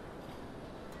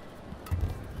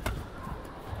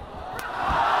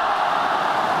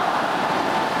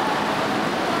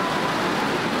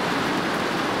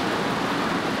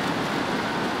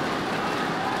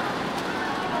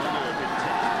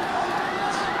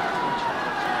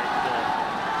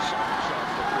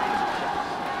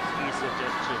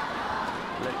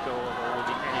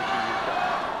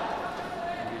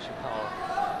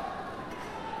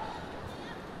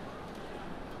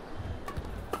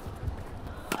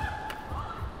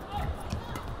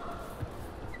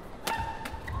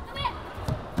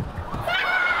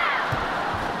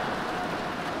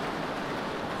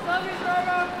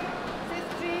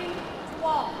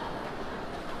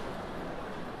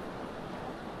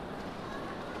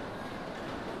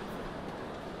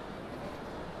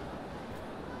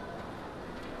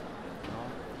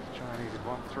 Chinese have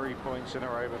won 3 points in a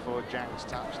row before Jang's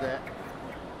touch there.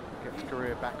 Gets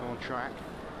Korea back on track.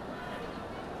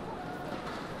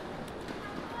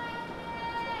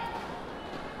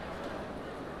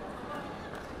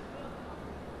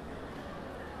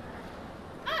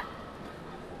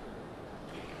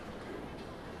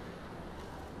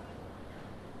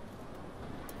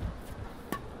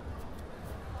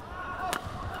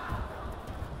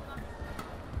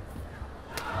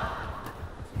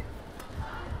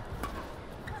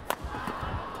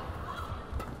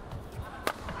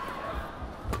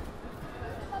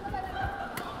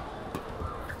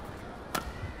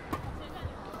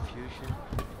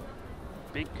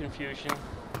 confusion.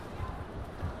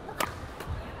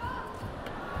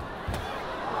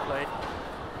 Play.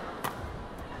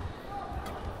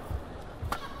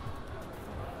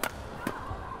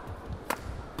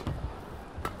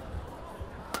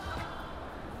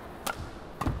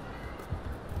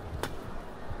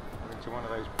 Into one of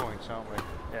those points, aren't we?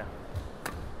 Yeah.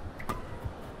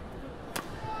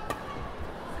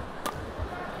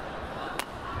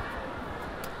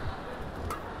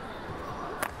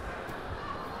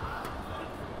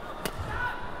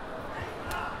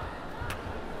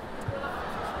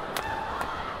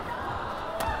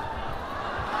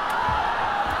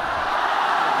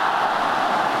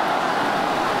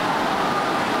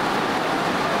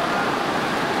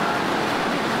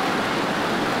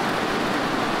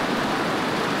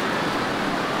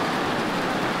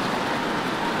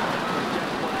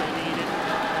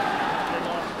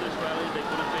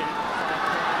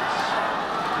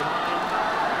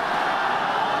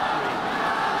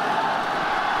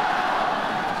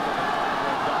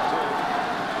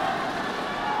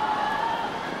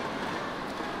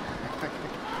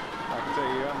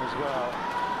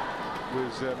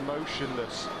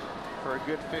 Motionless for a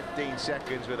good 15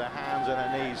 seconds with her hands on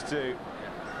her knees too,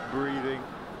 breathing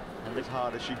as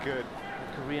hard as she could.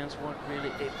 The Koreans weren't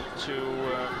really able to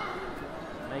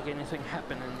make anything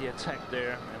happen in the attack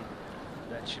there, and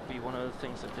that should be one of the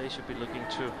things that they should be looking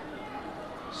to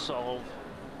solve.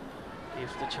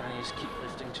 If the Chinese keep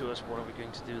lifting to us, what are we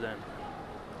going to do then?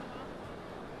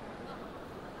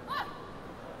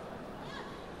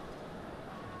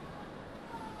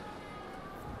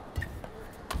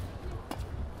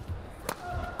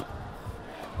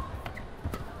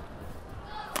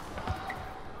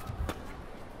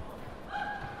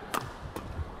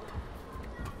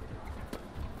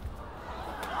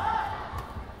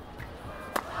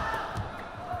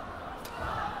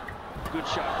 Good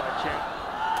shot by Chen.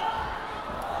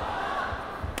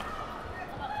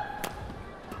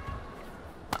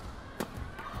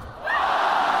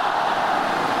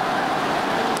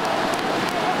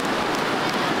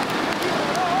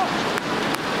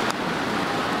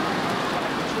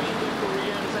 Between the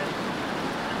Koreans and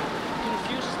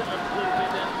confuses them a little bit,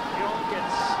 and Jang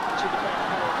gets to the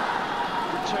backboard,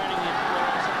 returning it,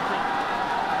 whereas I think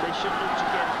they should look to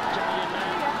get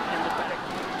Yunlei in the back.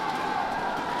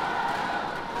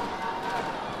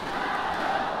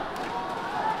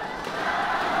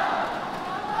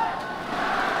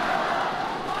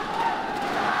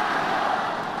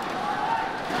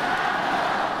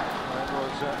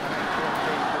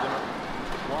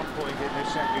 In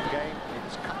this second game,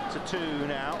 it's cut to 2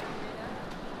 now.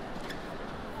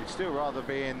 You'd still rather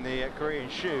be in the Korean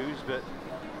shoes, but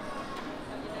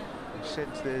I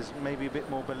sense there's maybe a bit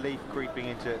more belief creeping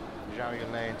into Zhao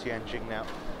Yunlei and Tianhe now.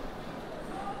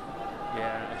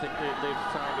 Yeah, I think they've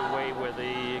found a way where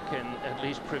they can at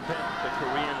least prevent the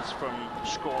Koreans from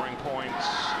scoring points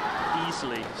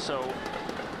easily. So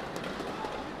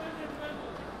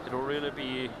it'll really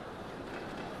be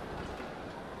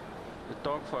the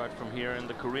dogfight from here, and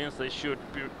the Koreans, they should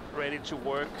be ready to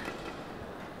work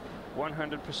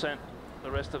 100% the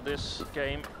rest of this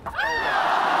game.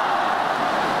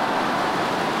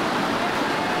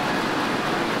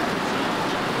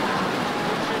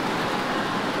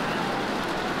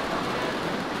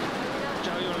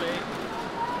 Zhao Yunlei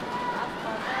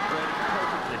read it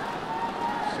perfectly.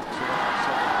 6 of the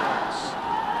last 7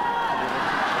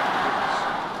 points.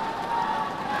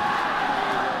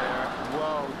 Their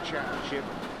World Championship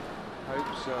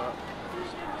hopes are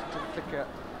to flicker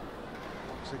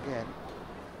once again.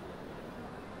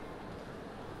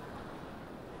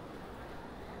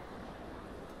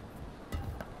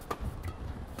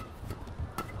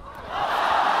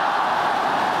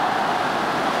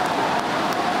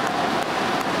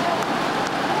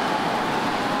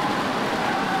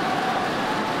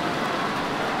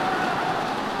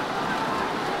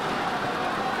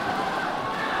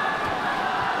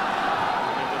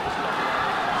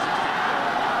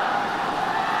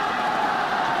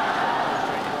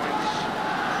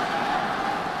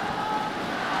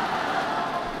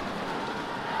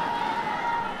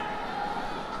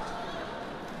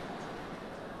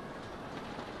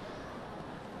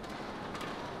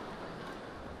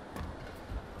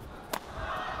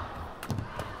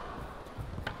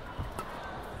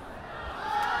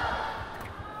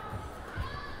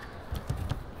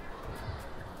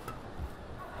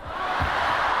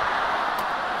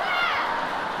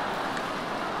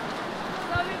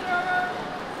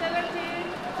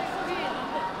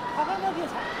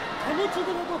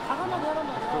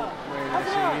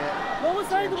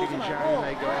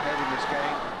 They go ahead in this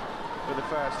game. for the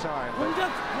first time.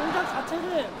 동작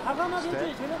자체를 과감하게 Step.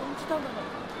 해줘야 쟤네 멈칫한단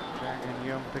말이야. Zhang and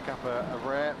Young pick up a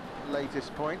rare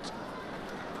latest point.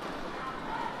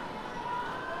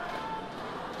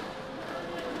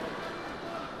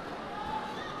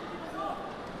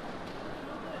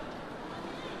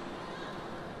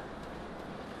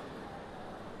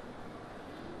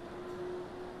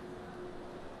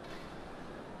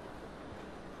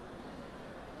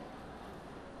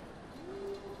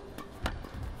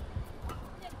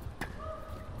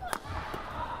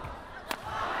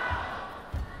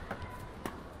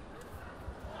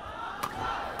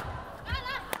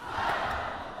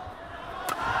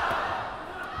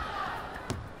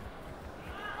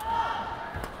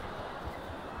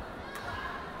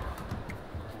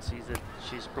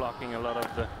 She's blocking a lot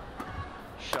of the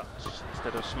shots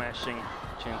instead of smashing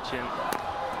Chin. Defensive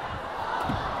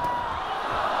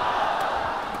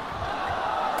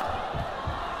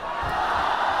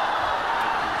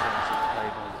play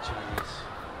by the Chinese.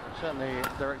 Certainly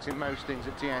directing most things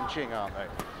at TianHe, aren't they?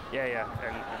 Yeah,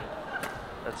 and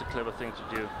that's a clever thing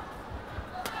to do.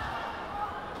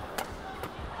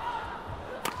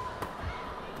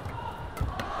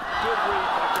 Good read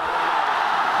by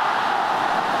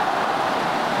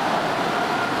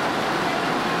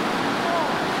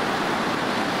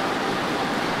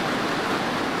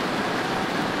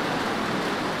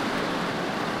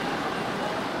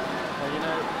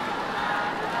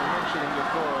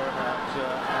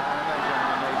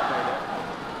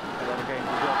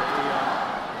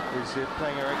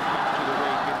playing her every match of the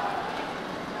week, and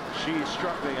she is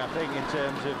struggling, I think, in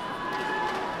terms of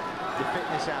the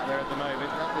fitness out there at the moment.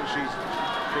 Not that she's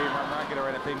being unragged or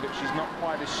anything, but she's not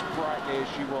quite as sprightly as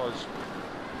she was.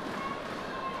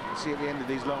 You see at the end of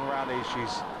these long rallies,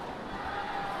 she's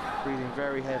breathing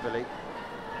very heavily.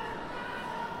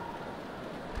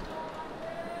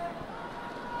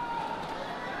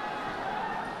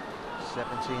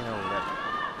 (17-all) left.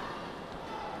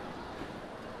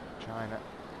 China.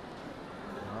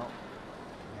 Well,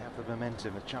 we have the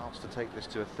momentum, a chance to take this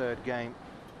to a third game.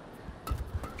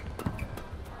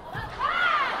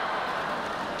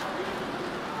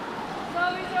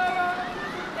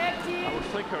 I would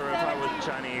flick her if I was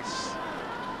Chinese.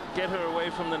 Get her away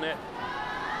from the net.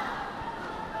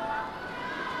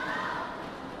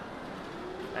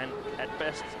 And at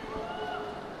best,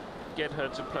 get her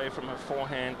to play from her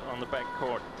forehand on the back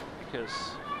court,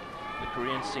 because the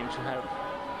Koreans seem to have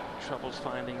troubles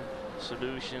finding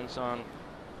solutions on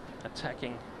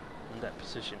attacking in that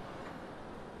position.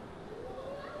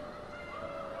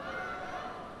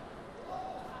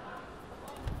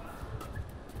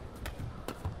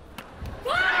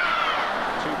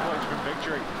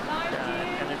 Victory.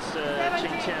 Yeah, and it's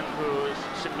Tian who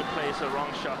simply plays a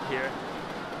wrong shot here.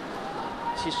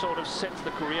 She sort of sets the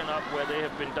Korean up where they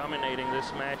have been dominating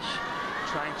this match,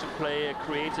 trying to play a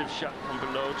creative shot from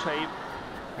below tape,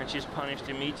 and she's punished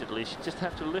immediately. She just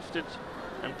have to lift it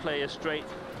and play a straight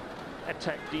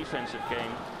attack defensive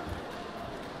game.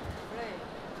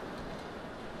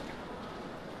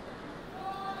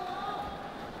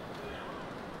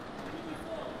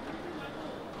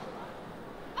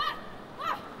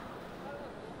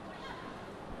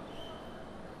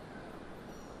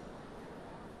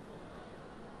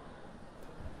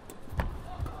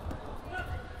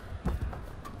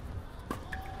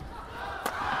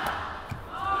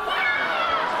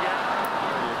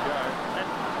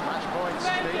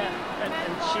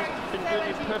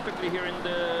 Perfectly here in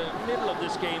the middle of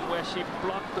this game, where she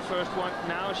blocked the first one.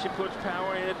 Now she puts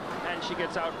power in it and she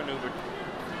gets outmaneuvered.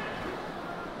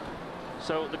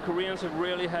 So the Koreans have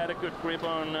really had a good grip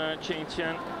on Tian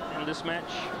in this match.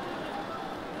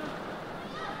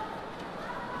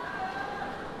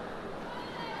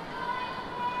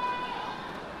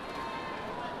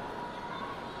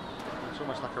 It's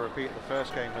almost like a repeat of the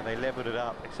first game when they leveled it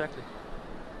up. Exactly.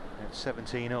 It's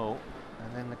 17-all.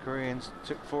 And then the Koreans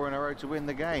took 4 in a row to win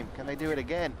the game. Can they do it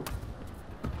again? You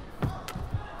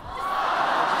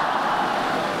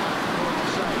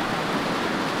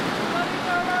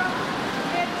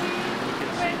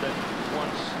can see that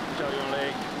once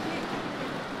Yunlei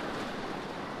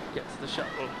gets the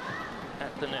shuttle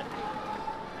at the net,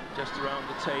 just around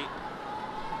the tape,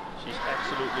 she's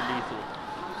absolutely lethal.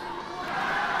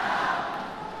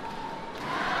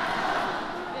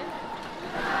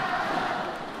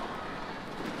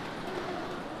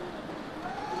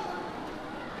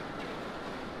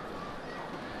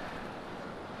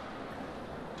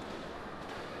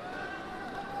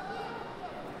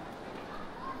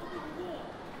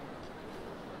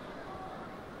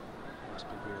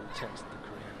 Tense, the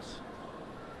Koreans.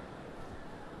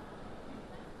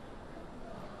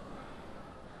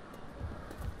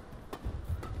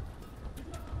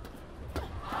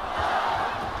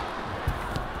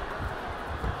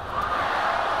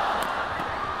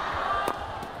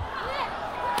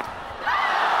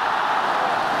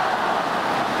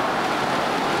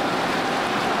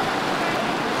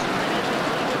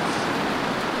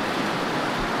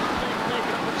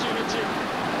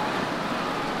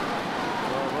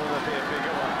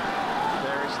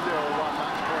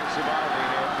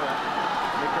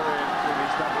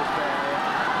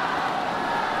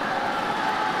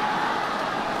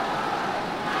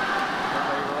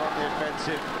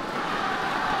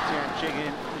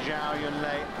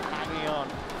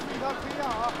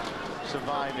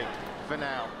 surviving for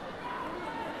now.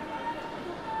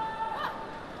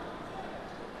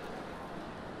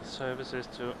 Services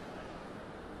to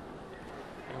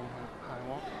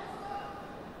Yunlei.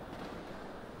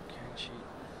 Can she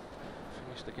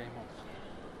finish the game off?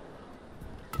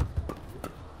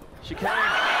 She can.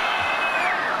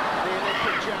 The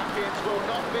Olympic champions will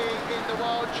not be in the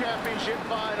World Championship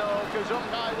final because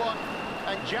Y.N.vs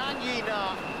and Jang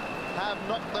have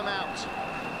knocked them out.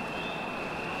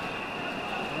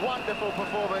 Wonderful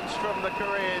performance from the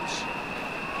Koreans.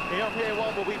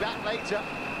 Y.N.vs will be back later.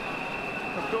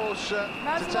 Of course, to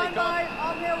take on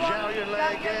Zhao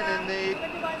Yunlei again in the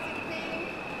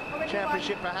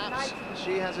championship, perhaps.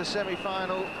 She has a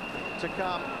semi-final to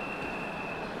come.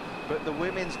 But the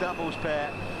women's doubles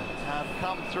pair have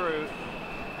come through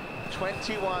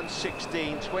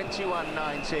 21-16,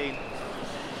 21-19.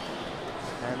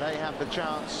 And they have the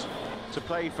chance to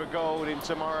play for gold in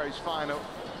tomorrow's final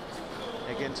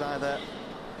against either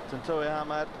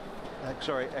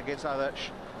against either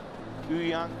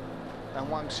Yang and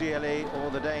Wang or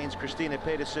the Danes Christina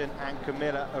Pedersen and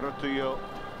Camilla Rotuyo.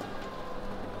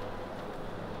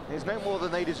 It's no more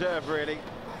than they deserve, really.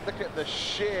 Look at the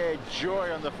sheer joy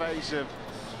on the face of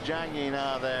Jang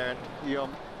there and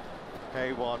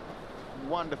Y.N.vs.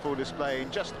 Wonderful display in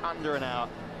just under an hour.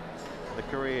 The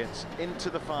Koreans into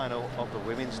the final of the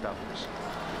women's doubles.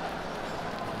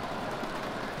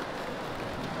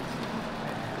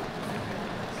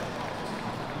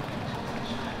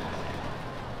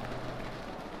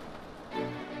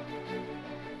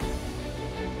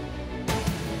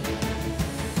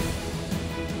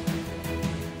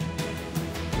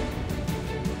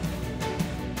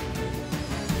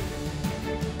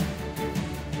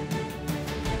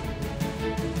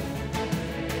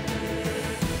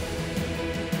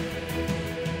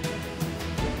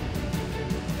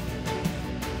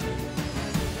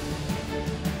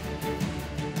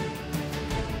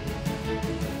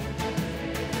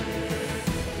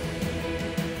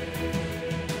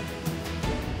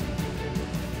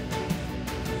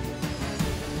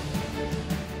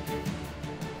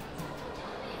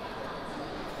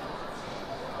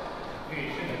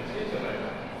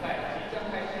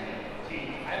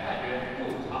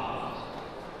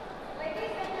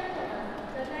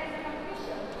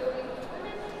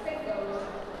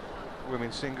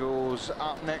 Women's singles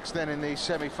up next then in the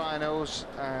semi-finals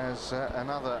as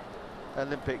another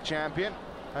Olympic champion,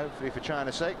 hopefully for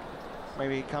China's sake.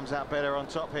 Maybe he comes out better on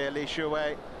top here. Li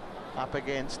Shuwei up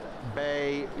against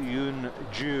Bei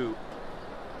Yunju.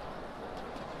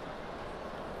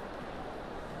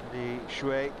 Li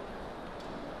Shuwei,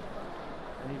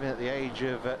 even at the age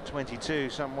of 22,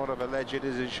 somewhat of a legend,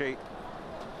 isn't she?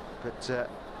 But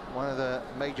one of the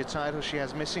major titles she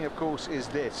has missing, of course, is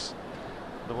this,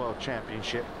 the World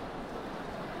Championship.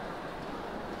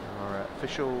 Our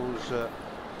officials are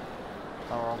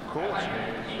on court.